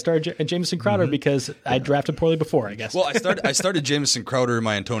Williams. I started Jamison Crowder because I drafted poorly before, I guess. Well, I started Jamison Crowder in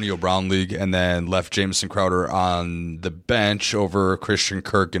my Antonio Brown league and then left Jamison Crowder on the bench over Christian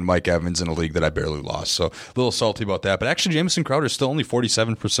Kirk and Mike Evans in a league that I barely lost. So a little salty about that. But actually, Jamison Crowder is still only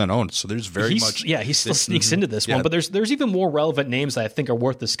 47% owned. So there's much. Yeah, he still sneaks into this one. But there's even more relevant names that I think are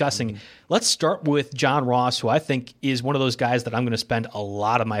worth discussing. Let's start with John Ross, who I think is one of those guys that I'm going to spend a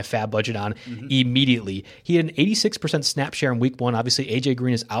lot of my fab budget on immediately. He had an 86% snap share in week 1. Obviously, AJ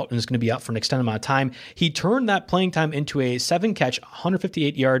Green is out and is going to be out for an extended amount of time. He turned that playing time into a 7-catch,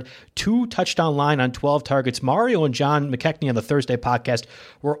 158-yard, 2-touchdown line on 12 targets. Mario and John McKechnie on the Thursday podcast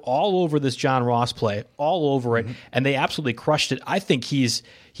were all over this John Ross play, all over it, and they absolutely crushed it. I think he's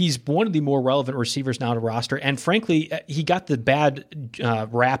one of the more relevant receivers now to roster, and frankly, he got the bad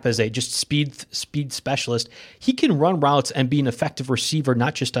rap as a just speed specialist. He can run routes and be an effective receiver,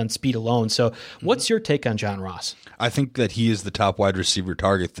 not just on speed alone. So what's your take on John Ross? I think that he is the top wide receiver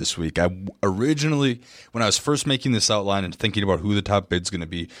target this week. Originally, when I was first making this outline and thinking about who the top bid's going to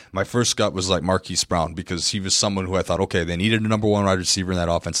be, my first gut was like Marquise Brown, because he was someone who I thought, okay, they needed a number 1 wide receiver in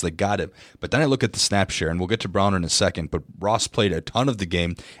that offense. They got him. But then I look at the snap share, and we'll get to Brown in a second, but Ross played a ton of the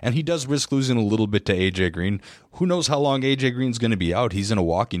game, and he does risk losing a little bit to AJ Green. who knows how long AJ Green's going to be out? He's in a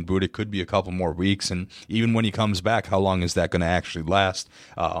walking boot. It could be a couple more weeks. And even when he comes back, how long is that going to actually last?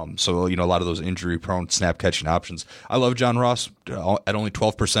 So, a lot of those injury-prone snap-catching options. I love John Ross. At only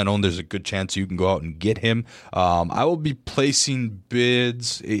 12% owned, there's a good chance you can go out and get him. I will be placing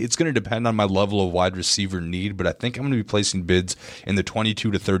bids. It's going to depend on my level of wide receiver need, but I think I'm going to be placing bids in the $22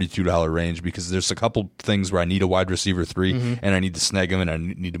 to $32 range because there's a couple things where I need a wide receiver 3 and I need to snag him and I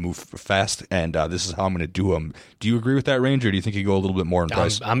need to move fast, and this is how I'm going to do them. Do you agree with that range, or do you think you go a little bit more in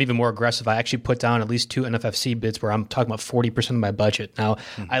price? I'm even more aggressive. I actually put down at least 2 NFFC bids where I'm talking about 40% of my budget. Now,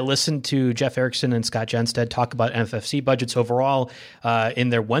 I listened to Jeff Erickson and Scott Jenstead talk about NFFC budgets overall in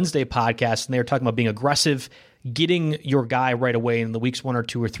their Wednesday podcast, and they were talking about being aggressive, getting your guy right away in the weeks 1 or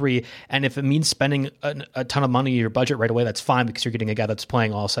 2 or 3. And if it means spending a ton of money in your budget right away, that's fine because you're getting a guy that's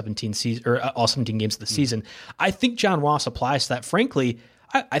playing all 17 games of the season. I think John Ross applies to that. Frankly,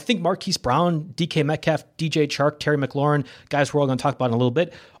 I think Marquise Brown, DK Metcalf, DJ Chark, Terry McLaurin, guys we're all going to talk about in a little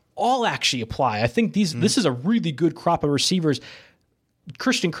bit, all actually apply. I think this is a really good crop of receivers.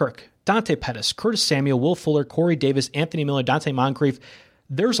 Christian Kirk, Dante Pettis, Curtis Samuel, Will Fuller, Corey Davis, Anthony Miller, Dante Moncrief.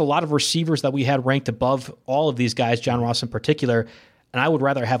 There's a lot of receivers that we had ranked above all of these guys, John Ross in particular, and I would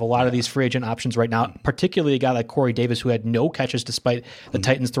rather have a lot of these free agent options right now, particularly a guy like Corey Davis who had no catches despite the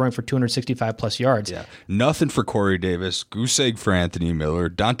Titans throwing for 265-plus yards. Yeah, nothing for Corey Davis, goose egg for Anthony Miller.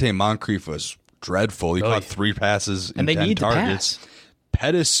 Dante Moncrief was dreadful. He caught 3 passes and 10 targets.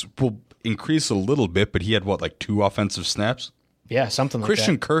 Pettis will increase a little bit, but he had, 2 offensive snaps? Yeah, something like that.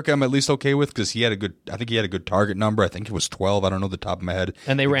 Christian Kirk, I'm at least okay with because he had a good target number. I think it was 12. I don't know the top of my head.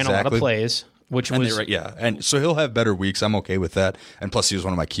 And they ran a lot of plays. And so he'll have better weeks. I'm okay with that. And plus, he was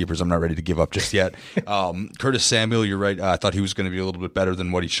one of my keepers. I'm not ready to give up just yet. Curtis Samuel, you're right. I thought he was going to be a little bit better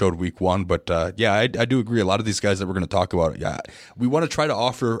than what he showed week 1. But I do agree. A lot of these guys that we're going to talk about, we want to try to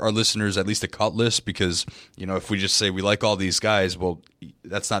offer our listeners at least a cut list because if we just say we like all these guys, well,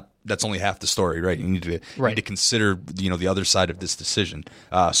 that's only half the story, right? You need to consider the other side of this decision.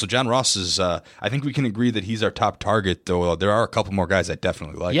 So John Ross is I think we can agree that he's our top target, though there are a couple more guys I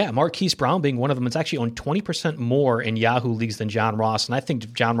definitely like. Yeah, Marquise Brown being one of them. It's actually owned 20% more in Yahoo leagues than John Ross, and I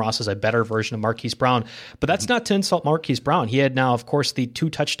think John Ross is a better version of Marquise Brown. But that's not to insult Marquise Brown. He had now, of course, the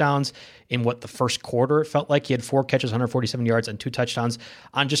 2 touchdowns in the first quarter. It felt like he had 4 catches, 147 yards, and 2 touchdowns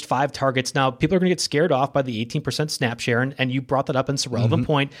on just 5 targets. Now, people are going to get scared off by the 18% snap share, and you brought that up, and it's a relevant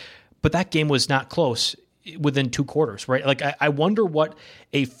point. But that game was not close within 2 quarters, right? Like, I wonder what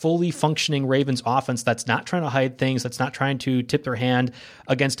a fully functioning Ravens offense that's not trying to hide things, that's not trying to tip their hand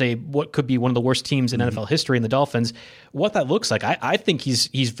against what could be one of the worst teams in NFL history in the Dolphins, what that looks like. I think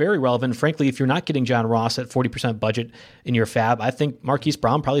he's very relevant. Frankly, if you're not getting John Ross at 40% budget in your fab, I think Marquise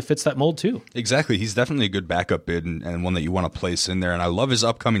Brown probably fits that mold too. Exactly. He's definitely a good backup bid and one that you want to place in there. And I love his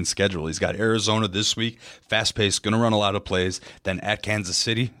upcoming schedule. He's got Arizona this week, fast-paced, going to run a lot of plays. Then at Kansas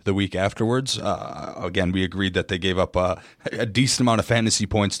City the week afterwards. Again, we agreed that they gave up a decent amount of fantasy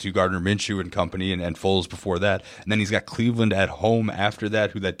points to Gardner Minshew and company and Foles before that. And then he's got Cleveland at home after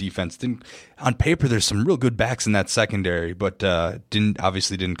that, who that defense didn't. On paper, there's some real good backs in that secondary, but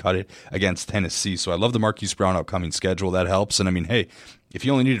didn't cut it against Tennessee. So I love the Marquise Brown upcoming schedule. That helps. And I mean, hey, if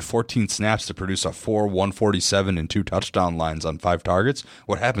you only needed 14 snaps to produce a 4, 147, and 2 touchdown lines on 5 targets,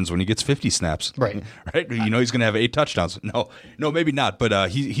 what happens when he gets 50 snaps? Right. Right? He's going to have 8 touchdowns. No, maybe not.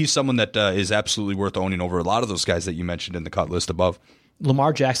 But he's someone that is absolutely worth owning over a lot of those guys that you mentioned in the cut list above.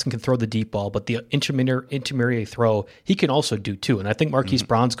 Lamar Jackson can throw the deep ball, but the intermediate throw, he can also do too. And I think Marquise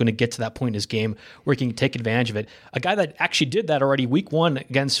Brown's going to get to that point in his game where he can take advantage of it. A guy that actually did that already week 1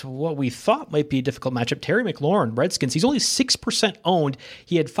 against what we thought might be a difficult matchup, Terry McLaurin, Redskins. He's only 6% owned.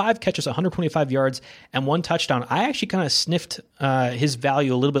 He had 5 catches, 125 yards, and 1 touchdown. I actually kind of sniffed his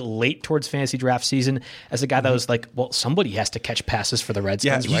value a little bit late towards fantasy draft season as a guy that was like, well, somebody has to catch passes for the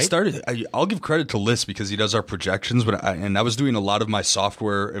Redskins, right? Started. I'll give credit to List because he does our projections, but I was doing a lot of my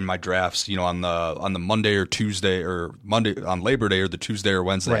software in my drafts, on the Monday or Tuesday or Monday on Labor Day or the Tuesday or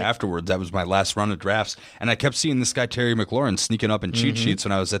Wednesday afterwards. That was my last run of drafts, and I kept seeing this guy Terry McLaurin sneaking up in cheat sheets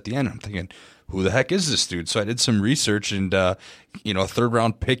when I was at the end. I'm thinking, who the heck is this dude? So I did some research, and a 3rd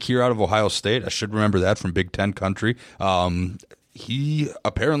round pick here out of Ohio State. I should remember that from Big Ten country. He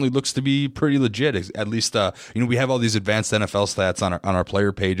apparently looks to be pretty legit. At least, we have all these advanced NFL stats on our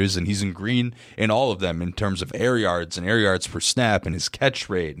player pages, and he's in green in all of them in terms of air yards and air yards per snap, and his catch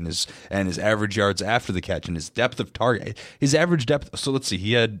rate, and his average yards after the catch, and his depth of target. His average depth. So let's see.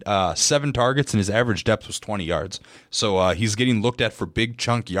 He had 7 targets, and his average depth was 20 yards. So he's getting looked at for big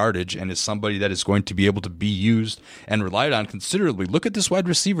chunk yardage, and is somebody that is going to be able to be used and relied on considerably. Look at this wide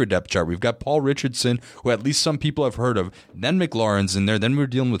receiver depth chart. We've got Paul Richardson, who at least some people have heard of. Then McLaurin McLaurin's in there. Then we're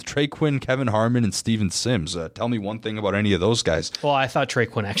dealing with Trey Quinn, Kevin Harmon, and Steven Sims. Tell me one thing about any of those guys. Well, I thought Trey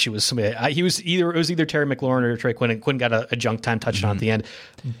Quinn actually was somebody. It was either Terry McLaurin or Trey Quinn, and Quinn got a junk time touchdown at the end.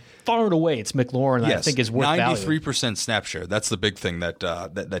 Far and away, it's McLaurin. Yes, I think is worth 93% snap share. That's the big thing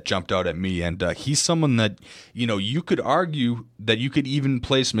that jumped out at me. And he's someone that you could argue that you could even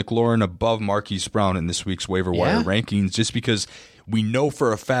place McLaurin above Marquise Brown in this week's waiver wire rankings, just because we know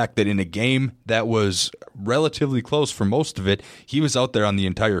for a fact that in a game that was relatively close for most of it, he was out there on the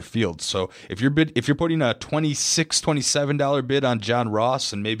entire field. So if you're putting a $26, $27 bid on John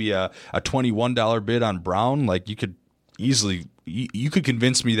Ross and maybe a $21 bid on Brown, like you could easily. You could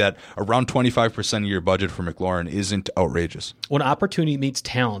convince me that around 25% of your budget for McLaurin isn't outrageous. When opportunity meets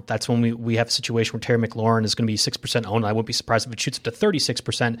talent, that's when we have a situation where Terry McLaurin is going to be 6% owned. I wouldn't be surprised if it shoots up to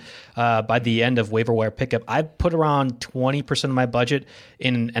 36% by the end of waiver wire pickup. I put around 20% of my budget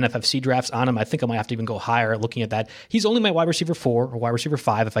in NFFC drafts on him. I think I might have to even go higher looking at that. He's only my wide receiver 4 or wide receiver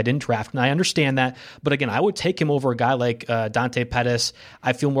 5 if I didn't draft, and I understand that. But again, I would take him over a guy like Dante Pettis.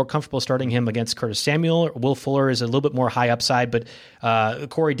 I feel more comfortable starting him against Curtis Samuel. Will Fuller is a little bit more high upside, but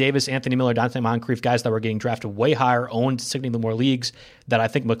Corey Davis, Anthony Miller, Dante Moncrief, guys that were getting drafted way higher, owned significantly more leagues, that I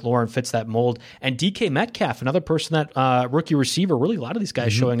think McLaurin fits that mold. And DK Metcalf, another person that rookie receiver, really a lot of these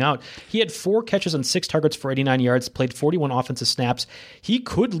guys showing out. He had 4 catches on 6 targets for 89 yards, played 41 offensive snaps. He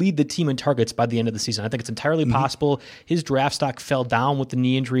could lead the team in targets by the end of the season. I think it's entirely possible. His draft stock fell down with the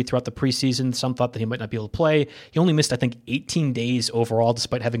knee injury throughout the preseason. Some thought that he might not be able to play. He only missed, I think, 18 days overall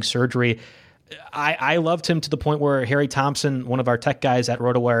despite having surgery. I loved him to the point where Harry Thompson, one of our tech guys at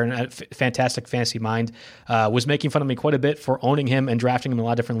RotoWire and at Fantastic Fantasy Mind, was making fun of me quite a bit for owning him and drafting him in a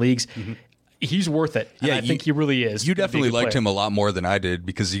lot of different leagues. He's worth it. Yeah, I think he really is. You definitely liked him a lot more than I did,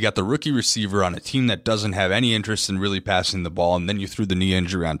 because you got the rookie receiver on a team that doesn't have any interest in really passing the ball, and then you threw the knee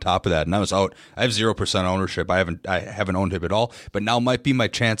injury on top of that, and I was out. I have 0% ownership. I haven't owned him at all, but now might be my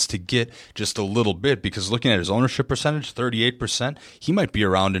chance to get just a little bit, because looking at his ownership percentage, 38%, he might be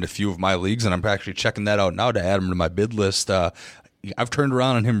around in a few of my leagues, and I'm actually checking that out now to add him to my bid list. I've turned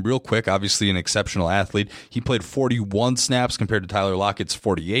around on him real quick. Obviously an exceptional athlete. He played 41 snaps compared to Tyler Lockett's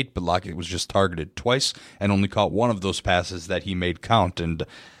 48, but Lockett was just targeted twice and only caught one of those passes that he made count. And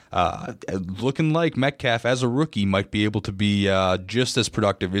looking like Metcalf as a rookie might be able to be just as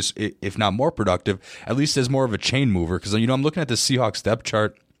productive, if not more productive, at least as more of a chain mover. Because I'm looking at the Seahawks depth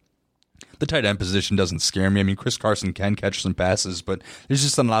chart. The tight end position doesn't scare me. I mean, Chris Carson can catch some passes, but there's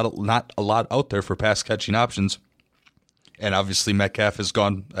just not a lot out there for pass catching options. And obviously Metcalf has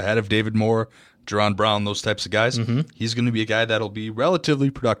gone ahead of David Moore, Jerron Brown, those types of guys. He's going to be a guy that'll be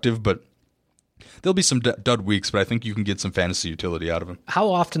relatively productive, but there'll be some dud weeks, but I think you can get some fantasy utility out of him. How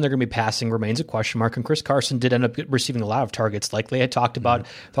often they're going to be passing remains a question mark, and Chris Carson did end up receiving a lot of targets, like they had talked about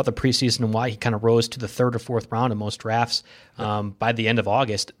throughout the preseason, and why he kind of rose to the 3rd or 4th round in most drafts by the end of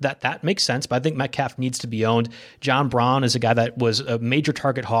August. That makes sense, but I think Metcalf needs to be owned. John Brown is a guy that was a major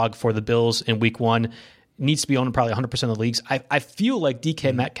target hog for the Bills in week 1. Needs to be owned in probably 100% of the leagues. I feel like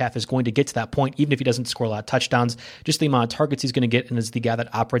DK Metcalf is going to get to that point, even if he doesn't score a lot of touchdowns. Just the amount of targets he's going to get, and is the guy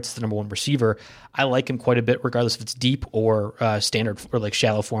that operates as the number 1 receiver. I like him quite a bit, regardless if it's deep or standard or like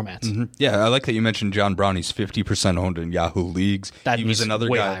shallow formats. Yeah, I like that you mentioned John Brown. He's 50% owned in Yahoo leagues. He was another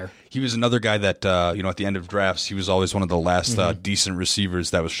guy. Higher. He was another guy that at the end of drafts, he was always one of the last decent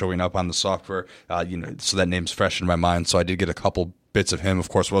receivers that was showing up on the software. So that name's fresh in my mind. So I did get a couple bits of him. Of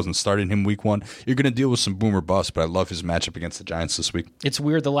course, wasn't starting him week 1. You're going to deal with some boomer bust, but I love his matchup against the Giants this week. It's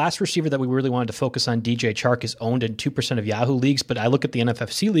weird. The last receiver that we really wanted to focus on, DJ Chark, is owned in 2% of Yahoo leagues, but I look at the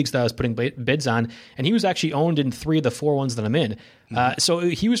NFFC leagues that I was putting bids on, and he was actually owned in 3 of the 4 ones that I'm in. So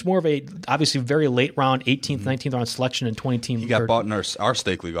he was more of a, obviously, very late round, 18th, 19th round selection in 20 He got bought in our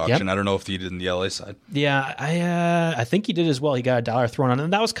stake league auction. Yep. I don't know if he did in the LA side. Yeah, I think he did as well. He got $1 thrown on.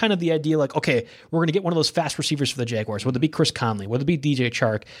 And that was kind of the idea, like, okay, we're going to get one of those fast receivers for the Jaguars, whether it be Chris Conley, whether it be DJ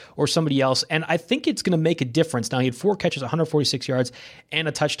Chark, or somebody else. And I think it's going to make a difference. Now, he had 4 catches, 146 yards, and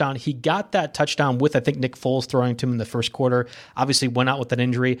a touchdown. He got that touchdown with, I think, Nick Foles throwing to him in the first quarter. Obviously went out with that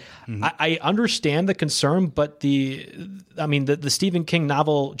injury. I understand the concern, but the Stephen King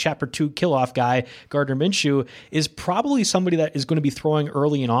novel Chapter 2 kill-off guy, Gardner Minshew, is probably somebody that is going to be throwing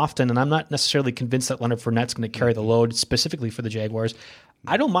early and often, and I'm not necessarily convinced that Leonard Fournette's going to carry the load specifically for the Jaguars.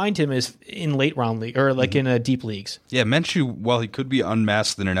 I don't mind him as in late round league or like in deep leagues. Yeah, Minshew, while he could be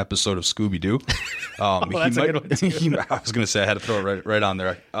unmasked in an episode of Scooby-Doo, that's a good one too. I was going to say I had to throw it right on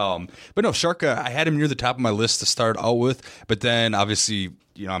there. But no, Shark, I had him near the top of my list to start out with, but then obviously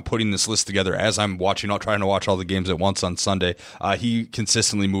I'm putting this list together as I'm trying to watch all the games at once on Sunday. He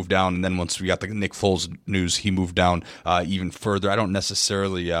consistently moved down, and then once we got the Nick Foles news, he moved down even further. I don't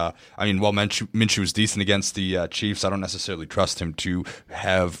necessarily, while Minshew was decent against the Chiefs, I don't necessarily trust him to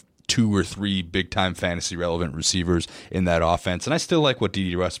have 2 or 3 big-time fantasy-relevant receivers in that offense. And I still like what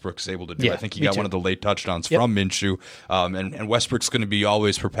D.D. Westbrook's able to do. Yeah, I think he got one of the late touchdowns from Minshew. And Westbrook's going to be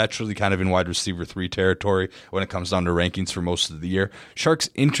always perpetually kind of in wide receiver 3 territory when it comes down to rankings for most of the year. Shark's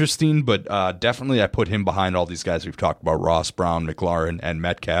interesting, but definitely I put him behind all these guys we've talked about, Ross, Brown, McLaurin, and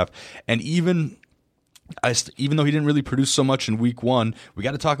Metcalf. And even though he didn't really produce so much in week 1, we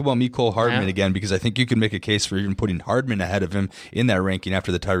got to talk about Mecole Hardman again, because I think you can make a case for even putting Hardman ahead of him in that ranking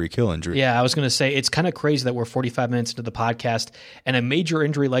after the Tyreek Hill injury. Yeah, I was going to say, it's kind of crazy that we're 45 minutes into the podcast and a major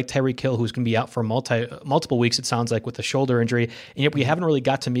injury like Tyreek Hill, who's going to be out for multiple weeks, it sounds like, with a shoulder injury, and yet we haven't really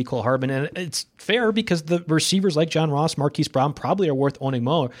got to Mecole Hardman. And it's fair because the receivers like John Ross, Marquise Brown probably are worth owning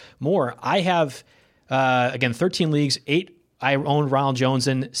more. I have, 13 leagues, 8 I owned Ronald Jones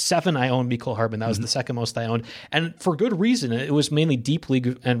in, 7 I owned Mecole Hardman. That was the second most I owned. And for good reason. It was mainly deep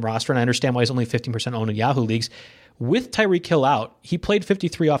league and roster, and I understand why he's only 15% owned in Yahoo leagues. With Tyreek Hill out, he played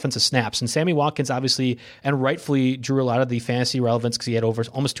 53 offensive snaps, and Sammy Watkins obviously and rightfully drew a lot of the fantasy relevance because he had over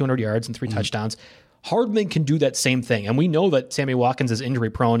almost 200 yards and 3 touchdowns. Hardman can do that same thing. And we know that Sammy Watkins is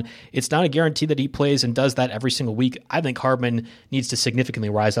injury prone. It's not a guarantee that he plays and does that every single week. I think Hardman needs to significantly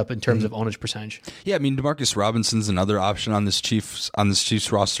rise up in terms of ownage percentage. Yeah, I mean, Demarcus Robinson's another option on this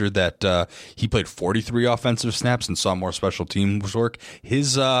Chiefs roster that he played 43 offensive snaps and saw more special teams work.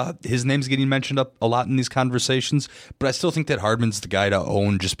 His name's getting mentioned up a lot in these conversations, but I still think that Hardman's the guy to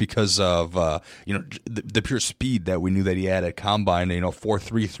own just because of the pure speed that we knew that he had at combine. 4.3,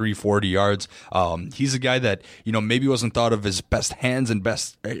 340 yards. He's a guy that maybe wasn't thought of as best hands and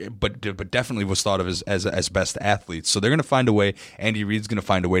best, but definitely was thought of as best athletes. So they're going to find a way. Andy Reid's going to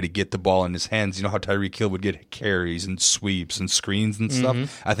find a way to get the ball in his hands. You know how Tyreek Hill would get carries and sweeps and screens and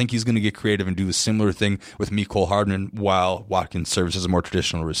stuff. I think he's going to get creative and do the similar thing with Mecole Hardman while Watkins serves as a more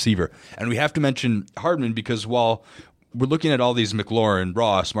traditional receiver. And we have to mention Hardman because while we're looking at all these McLaurin,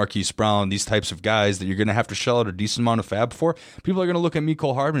 Ross, Marquise Brown, these types of guys that you're going to have to shell out a decent amount of fab for, people are going to look at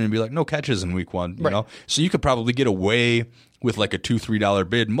Mecole Hardman and be like, no catches in week 1, you know? So you could probably get away with like a $2-3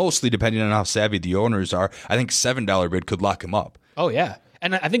 bid, mostly depending on how savvy the owners are. I think $7 bid could lock him up. Oh, yeah.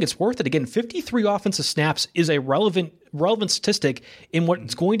 And I think it's worth it. Again, 53 offensive snaps is a relevant statistic in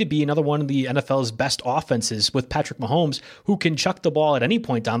what's going to be another one of the NFL's best offenses with Patrick Mahomes, who can chuck the ball at any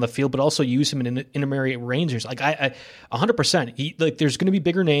point down the field, but also use him in intermediate ranges. Like I 100%. There's going to be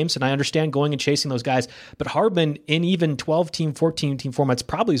bigger names, and I understand going and chasing those guys. But Hardman, in even 12-team, 14-team formats,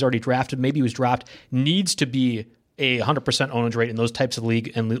 probably is already drafted. Maybe he was dropped. Needs to be a 100% ownage rate in those types of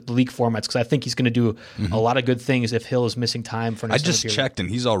league formats, because I think he's going to do a lot of good things if Hill is missing time for. I just checked, and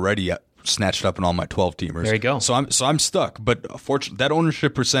he's already snatched up in all my 12-teamers. There you go. So I'm stuck. But fortunately, that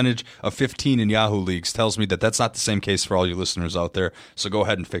ownership percentage of 15 in Yahoo leagues tells me that that's not the same case for all you listeners out there. So go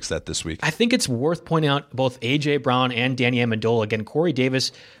ahead and fix that this week. I think it's worth pointing out both A.J. Brown and Danny Amendola. Again, Corey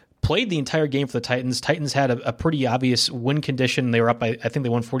Davis played the entire game for the Titans. Titans had a pretty obvious win condition. They were up by, I think they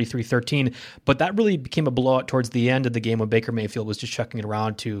won 43-13, but that really became a blowout towards the end of the game when Baker Mayfield was just chucking it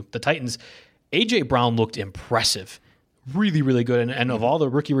around to the Titans. A.J. Brown looked impressive. Really, really good. And of all the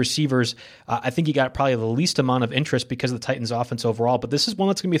rookie receivers, I think he got probably the least amount of interest because of the Titans offense overall, but this is one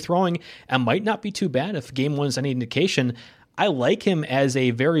that's going to be throwing and might not be too bad if game 1 is any indication. I like him as a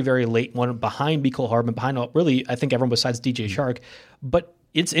very, very late one behind Mecole Hardman, behind really, I think everyone besides DJ Shark, but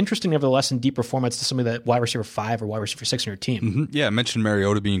it's interesting, nevertheless, in deeper formats to somebody that wide receiver 5 or wide receiver 6 on your team. Mm-hmm. Yeah, I mentioned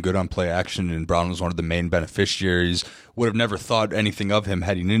Mariota being good on play action, and Brown was one of the main beneficiaries. Would have never thought anything of him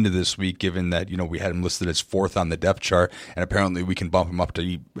heading into this week, given that we had him listed as 4th on the depth chart, and apparently we can bump him up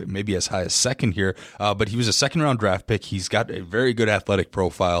to maybe as high as 2nd here. But he was a 2nd-round draft pick. He's got a very good athletic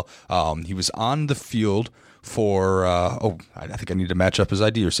profile. He was on the field for, I think I need to match up his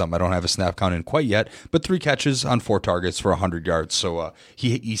ID or something. I don't have a snap count in quite yet, but 3 catches on 4 targets for 100 yards. So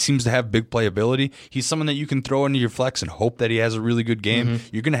he seems to have big playability. He's someone that you can throw into your flex and hope that he has a really good game. Mm-hmm.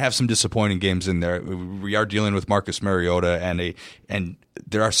 You're going to have some disappointing games in there. We are dealing with Marcus Mariota, and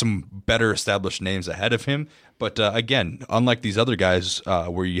there are some better established names ahead of him. But again, unlike these other guys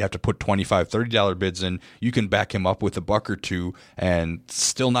where you have to put $25, $30 bids in, you can back him up with $1 or $2 and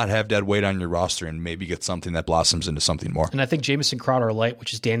still not have dead weight on your roster and maybe get something that blossoms into something more. And I think Jamison Crowder Light,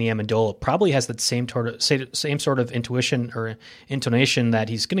 which is Danny Amendola, probably has that same sort of intuition or intonation that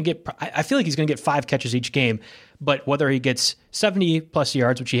he's going to get. I feel like he's going to get 5 catches each game. But whether he gets 70-plus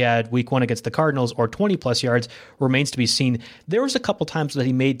yards, which he had week 1 against the Cardinals, or 20-plus yards remains to be seen. There was a couple times that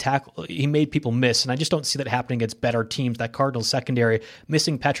he made people miss, and I just don't see that happening against better teams. That Cardinals secondary,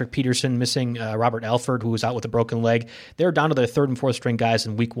 missing Patrick Peterson, missing Robert Alford, who was out with a broken leg. They're down to their 3rd and 4th string guys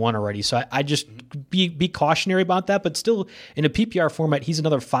in week 1 already. So I just be cautionary about that, but still in a PPR format, he's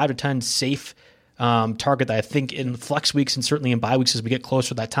another 5 to 10 safe target that I think in flex weeks and certainly in bye weeks as we get closer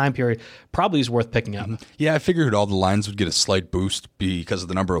to that time period probably is worth picking up. Yeah, I figured all the lines would get a slight boost because of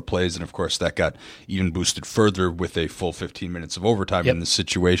the number of plays, and of course that got even boosted further with a full 15 minutes of overtime in this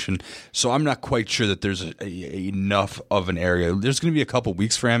situation. So I'm not quite sure that there's enough of an area. There's going to be a couple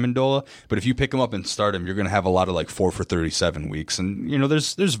weeks for Amendola, but if you pick him up and start him, you're going to have a lot of like 4 for 37 weeks, and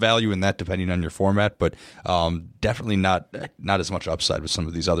there's value in that depending on your format, but definitely not as much upside with some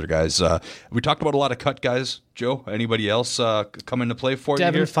of these other guys. We talked about a lot of cut guys. Joe, anybody else come into play for you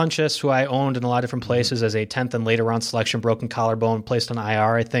here? Devin Funchess, who I owned in a lot of different places as a 10th and later round selection, broken collarbone, placed on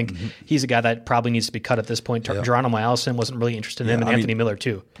IR. I think he's a guy that probably needs to be cut at this point. Geronimo Allison wasn't really interested in him, and Anthony Miller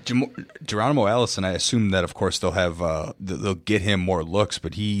too. Geronimo Allison, I assume that of course they'll get him more looks,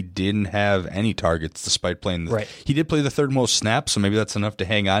 but he didn't have any targets despite playing. He did play the 3rd most snaps, so maybe that's enough to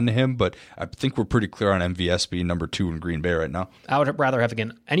hang on to him. But I think we're pretty clear on MVS being number 2 in Green Bay right now. I would rather have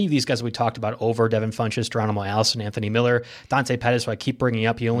any of these guys that we talked about over Devin Funchess, Geronimo Allison, Anthony Miller, Dante Pettis, who I keep bringing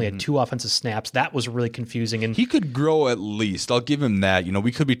up. He only had 2 offensive snaps. That was really confusing. And he could grow at least. I'll give him that.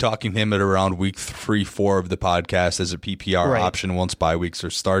 We could be talking him at around week 3, 4 of the podcast as a PPR option once bye weeks are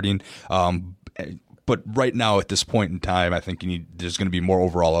starting. But right now, at this point in time, I think there's going to be more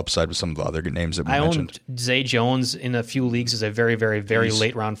overall upside with some of the other names that we mentioned. I owned Zay Jones in a few leagues as a very, very, very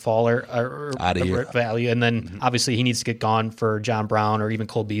late round faller out of here value, and then obviously he needs to get gone for John Brown or even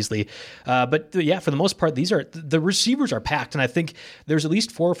Cole Beasley. But for the most part, the receivers are packed, and I think there's at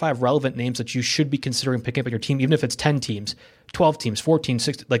least 4 or 5 relevant names that you should be considering picking up on your team, even if it's 10 teams. 12 teams, 14,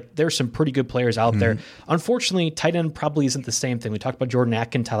 16, there's some pretty good players out there. Unfortunately, tight end probably isn't the same thing. We talked about Jordan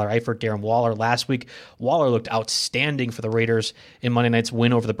Atkin, Tyler Eifert, Darren Waller last week. Waller looked outstanding for the Raiders in Monday night's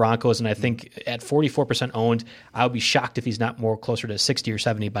win over the Broncos, and I think at 44% owned, I would be shocked if he's not more closer to 60 or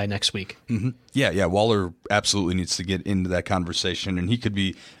 70 by next week. Yeah, Waller absolutely needs to get into that conversation, and he could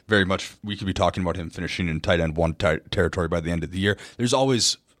be we could be talking about him finishing in tight end 1 territory by the end of the year. There's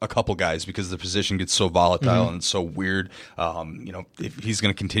always a couple guys because the position gets so volatile and it's so weird. If he's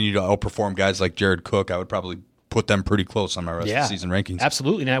going to continue to outperform guys like Jared Cook, I would probably put them pretty close on my rest of the season rankings.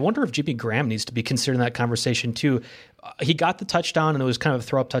 Absolutely. And I wonder if Jimmy Graham needs to be considered in that conversation too. He got the touchdown, and it was kind of a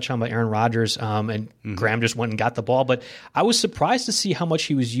throw-up touchdown by Aaron Rodgers, and Graham just went and got the ball. But I was surprised to see how much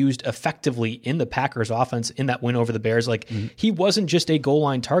he was used effectively in the Packers offense in that win over the Bears. He wasn't just a goal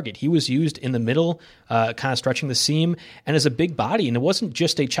line target. He was used in the middle, kind of stretching the seam, and as a big body. And it wasn't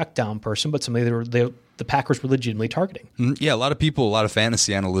just a check down person, but somebody the Packers were legitimately targeting. Yeah, a lot of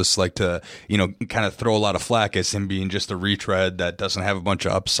fantasy analysts like to, kind of throw a lot of flack as him being just a retread that doesn't have a bunch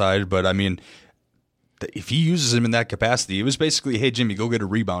of upside. But I mean, if he uses him in that capacity, it was basically, hey, Jimmy, go get a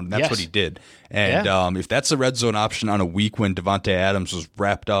rebound. And that's what he did. And if that's a red zone option on a week when Devontae Adams was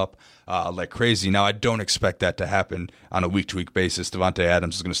wrapped up like crazy, now I don't expect that to happen on a week-to-week basis. Devontae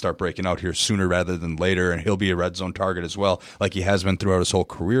Adams is going to start breaking out here sooner rather than later, and he'll be a red zone target as well, like he has been throughout his whole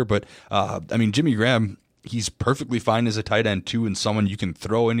career. But, Jimmy Graham, he's perfectly fine as a tight end, too, and someone you can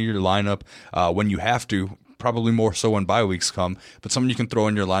throw into your lineup when you have to. Probably more so when bye weeks come, but someone you can throw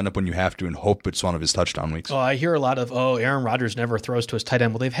in your lineup when you have to and hope it's one of his touchdown weeks. Oh, I hear a lot of, Aaron Rodgers never throws to his tight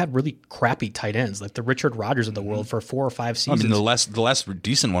end. Well, they've had really crappy tight ends, like the Richard Rodgers of the world for 4 or 5 seasons. The last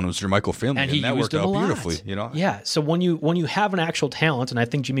decent one was Jermichael Finley, and that worked out beautifully. Yeah, so when you have an actual talent, and I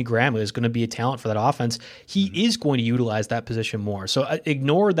think Jimmy Graham is going to be a talent for that offense, he is going to utilize that position more. So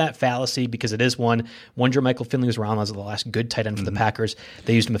ignore that fallacy because it is one. When Jermichael Finley was around, as the last good tight end for the Packers,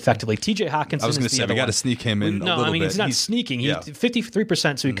 they used him effectively. TJ Hawkinson. I was going to say we got to sneak him in a little bit. He's not sneaking. He's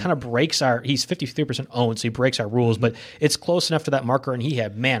 53%, so he kind of breaks he's 53% owned, so he breaks our rules, but it's close enough to that marker, and he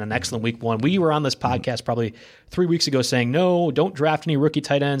had, an excellent week 1. We were on this podcast probably 3 weeks ago saying, no, don't draft any rookie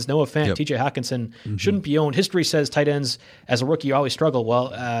tight ends. No offense, TJ Hawkinson shouldn't be owned. History says tight ends as a rookie you always struggle. Well,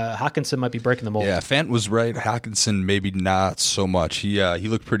 Hawkinson might be breaking the mold. Yeah, Fant was right. Hawkinson maybe not so much. He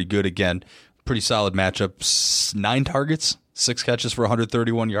looked pretty good again. Pretty solid matchup. 9 targets. 6 catches for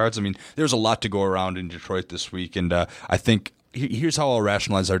 131 yards. There's a lot to go around in Detroit this week, and I think here's how I'll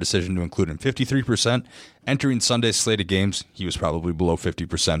rationalize our decision to include him. 53%. Entering Sunday's slate of games, he was probably below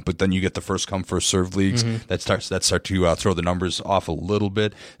 50%, but then you get the first come, first served leagues. That start to throw the numbers off a little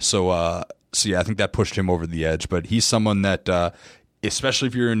bit. So yeah, I think that pushed him over the edge, but he's someone that especially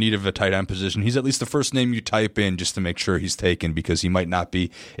if you're in need of a tight end position, he's at least the first name you type in just to make sure he's taken, because he might not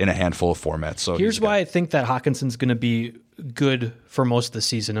be in a handful of formats. So here's why I think that Hawkinson's going to be good for most of the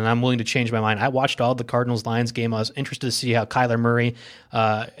season, and I'm willing to change my mind. I watched all the Cardinals-Lions game. I was interested to see how Kyler Murray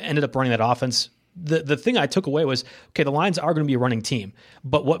ended up running that offense. The thing I took away was, okay, the Lions are going to be a running team,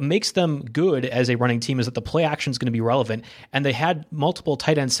 but what makes them good as a running team is that the play action is going to be relevant, and they had multiple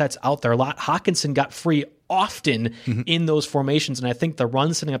tight end sets out there a lot. Hawkinson got free often in those formations, and I think the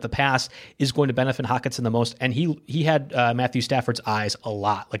run setting up the pass is going to benefit Hawkinson the most, and he had Matthew Stafford's eyes a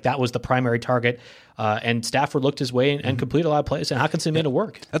lot. Like, that was the primary target, and Stafford looked his way and completed a lot of plays, and Hawkinson made it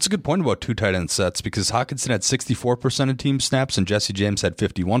work. That's a good point about two tight end sets, because Hawkinson had 64% of team snaps and Jesse James had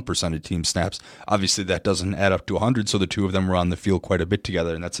 51% of team snaps. Obviously, that doesn't add up to 100, so the two of them were on the field quite a bit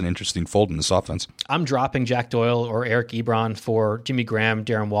together, and that's an interesting fold in this offense. I'm dropping Jack Doyle or Eric Ebron for Jimmy Graham,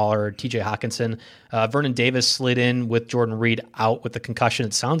 Darren Waller, TJ Hawkinson. Vernon Davis slid in with Jordan Reed out with the concussion.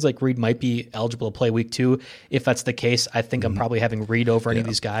 It sounds like Reed might be eligible to play week 2. If that's the case, I think I'm probably having Reed over any of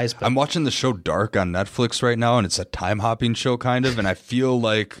these guys. But I'm watching the show Dark on Netflix right now, and it's a time-hopping show kind of, and I feel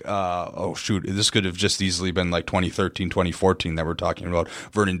like, this could have just easily been like 2013, 2014 that we're talking about.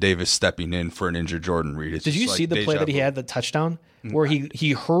 Vernon Davis stepping in for an injured Jordan Reed. Did you see the play that he had, the touchdown? Where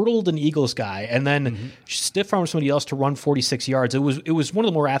he hurtled an Eagles guy and then stiff armed somebody else to run 46 yards. It was one of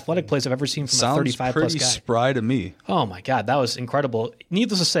the more athletic plays I've ever seen from a 35 plus guy. Sounds pretty spry to me. Oh my God, that was incredible.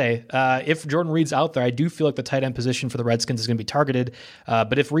 Needless to say, if Jordan Reed's out there, I do feel like the tight end position for the Redskins is going to be targeted.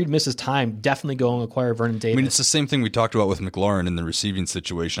 But if Reed misses time, definitely go and acquire Vernon Davis. I mean, it's the same thing we talked about with McLaurin in the receiving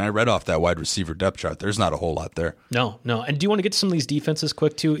situation. I read off that wide receiver depth chart. There's not a whole lot there. No. And do you want to get to some of these defenses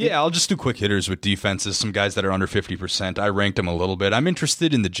quick too? Yeah, I'll just do quick hitters with defenses. Some guys that are under 50%. I ranked them a little bit. I'm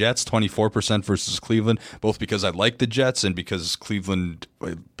interested in the Jets, 24% versus Cleveland, both because I like the Jets and because Cleveland,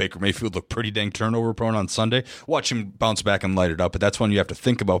 Baker Mayfield looked pretty dang turnover prone on Sunday. Watch him bounce back and light it up, but that's one you have to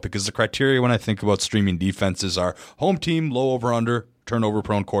think about, because the criteria when I think about streaming defenses are home team, low over under, turnover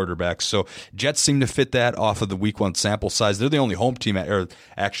prone quarterbacks. So Jets seem to fit that off of the week 1 sample size. They're the only home team that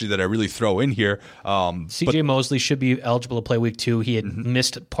I really throw in here. CJ Mosley should be eligible to play week 2. He had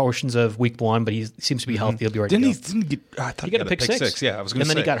missed portions of week 1, but he seems to be healthy. He'll be ready to go. I thought he got a pick six. Yeah, I was going to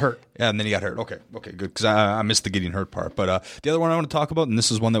say. And then he got hurt. Yeah, and then he got hurt. Okay, good. Because I missed the getting hurt part. But the other one I want to talk about, and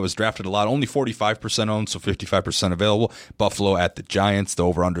this is one that was drafted a lot, only 45% owned, so 55% available. Buffalo at the Giants. The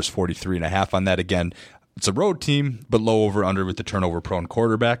over-under is 43.5 on that. Again, it's a road team, but low over-under with the turnover-prone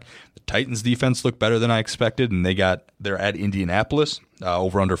quarterback. The Titans' defense looked better than I expected, and they're at Indianapolis.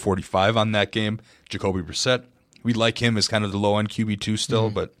 Over-under 45 on that game. Jacoby Brissett, we like him as kind of the low-end QB2 still,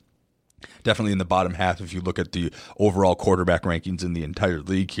 but definitely in the bottom half if you look at the overall quarterback rankings in the entire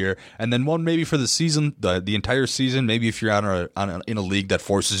league here. And then one maybe for the season, the entire season, maybe if you're in a league that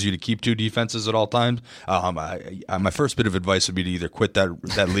forces you to keep 2 defenses at all times. My first bit of advice would be to either quit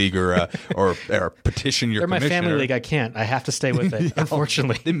that league or petition your commissioner. They're my family league. I can't. I have to stay with it,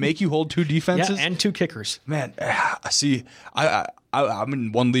 unfortunately. They make you hold 2 defenses? Yeah, and 2 kickers. Man, see, I'm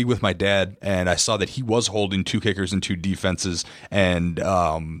in one league with my dad, and I saw that he was holding 2 kickers and 2 defenses, and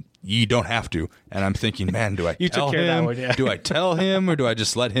you don't have to. And I'm thinking, man, do I tell him? That one, yeah. Do I tell him, or do I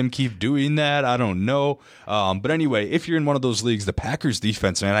just let him keep doing that? I don't know. But anyway, if you're in one of those leagues, the Packers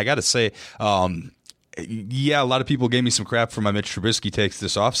defense, man, I got to say, a lot of people gave me some crap for my Mitch Trubisky takes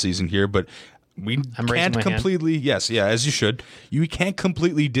this offseason here, but we can't completely, as you should. You can't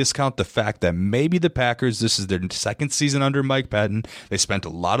completely discount the fact that maybe the Packers, this is their second season under Mike Patton. They spent a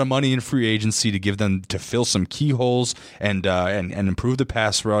lot of money in free agency to fill some key holes and improve the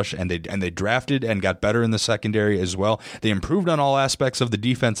pass rush, and they drafted and got better in the secondary as well. They improved on all aspects of the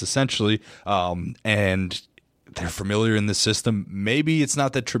defense essentially, and they're familiar in the system. Maybe it's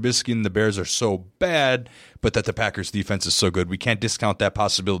not that Trubisky and the Bears are so bad, but that the Packers defense is so good. We can't discount that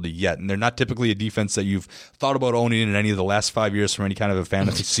possibility yet. And they're not typically a defense that you've thought about owning in any of the last 5 years from any kind of a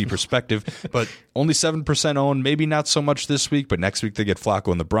fantasy perspective. But only 7% owned, maybe not so much this week, but next week they get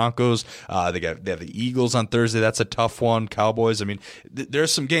Flacco and the Broncos. They have the Eagles on Thursday. That's a tough one. Cowboys. I mean,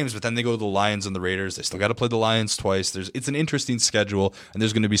 there's some games, but then they go to the Lions and the Raiders. They still got to play the Lions twice. It's an interesting schedule, and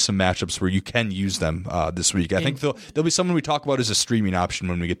there's going to be some matchups where you can use them this week. I think there'll be someone we talk about as a streaming option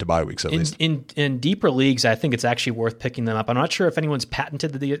when we get to bye weeks at least. In deeper leagues, I think it's actually worth picking them up. I'm not sure if anyone's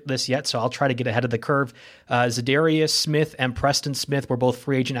patented this yet, so I'll try to get ahead of the curve. Zadarius Smith and Preston Smith were both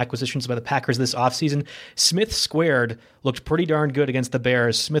free agent acquisitions by the Packers this offseason. Smith squared looked pretty darn good against the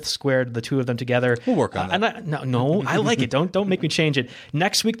Bears. Smith squared the two of them together. We'll work on that. I like it. Don't make me change it.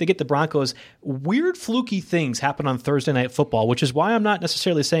 Next week they get the Broncos. Weird fluky things happen on Thursday Night Football, which is why I'm not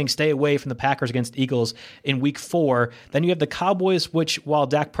necessarily saying stay away from the Packers against Eagles in week 4. Then you have the Cowboys, which while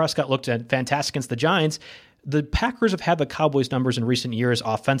Dak Prescott looked fantastic against the Giants, the Packers have had the Cowboys numbers in recent years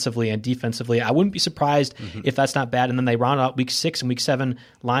offensively and defensively. I wouldn't be surprised if that's not bad. And then they round out week 6 and week 7.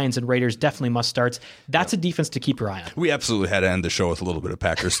 Lions and Raiders definitely must starts. That's a defense to keep your eye on. We absolutely had to end the show with a little bit of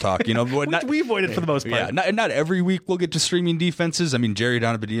Packers talk. You know, we avoided for the most part. Yeah, not every week we'll get to streaming defenses. I mean, Jerry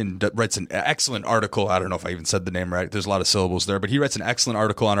Donabedian writes an excellent article. I don't know if I even said the name right. There's a lot of syllables there, but he writes an excellent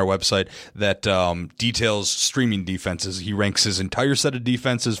article on our website that details streaming defenses. He ranks his entire set of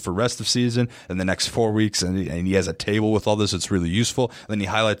defenses for rest of season and the next 4 weeks, and he has a table with all this. It's really useful. And then he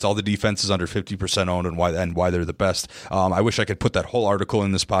highlights all the defenses under 50% owned and why they're the best. I wish I could put that whole article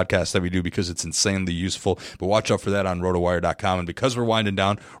in this podcast that we do because it's insanely useful. But watch out for that on rotowire.com. And because we're winding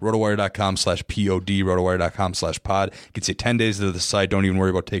down, rotowire.com/pod, rotowire.com/pod gets you 10 days to the site. Don't even worry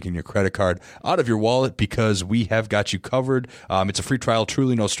about taking your credit card out of your wallet because we have got you covered. It's a free trial,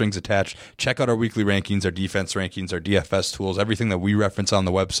 truly no strings attached. Check out our weekly rankings, our defense rankings, our DFS tools, everything that we reference on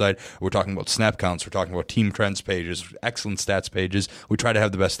the website. We're talking about snap counts. We're talking about team trends pages, excellent stats pages. We try to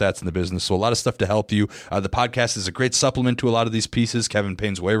have the best stats in the business, so a lot of stuff to help you. The podcast is a great supplement to a lot of these pieces. Kevin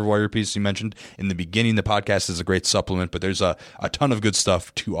Payne's waiver wire piece you mentioned in the beginning, the podcast is a great supplement, but there's a ton of good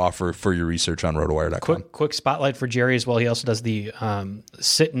stuff to offer for your research on rotowire.com. Quick spotlight for Jerry as well. He also does the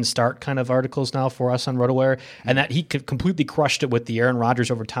sit and start kind of articles now for us on RotoWire, and that he completely crushed it with the Aaron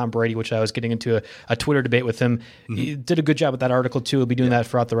Rodgers over Tom Brady, which I was getting into a Twitter debate with him. He did a good job with that article too. He'll be doing that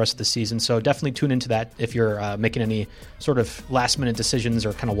throughout the rest of the season, so definitely tune into that if you're making any sort of last-minute decisions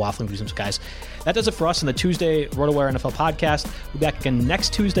or kind of waffling through some guys. That does it for us on the Tuesday RotoWire NFL podcast. We'll be back again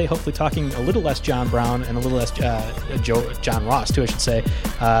next Tuesday, hopefully talking a little less John Brown and a little less John Ross, too, I should say.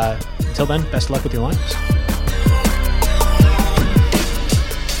 Until then, best of luck with your lineups.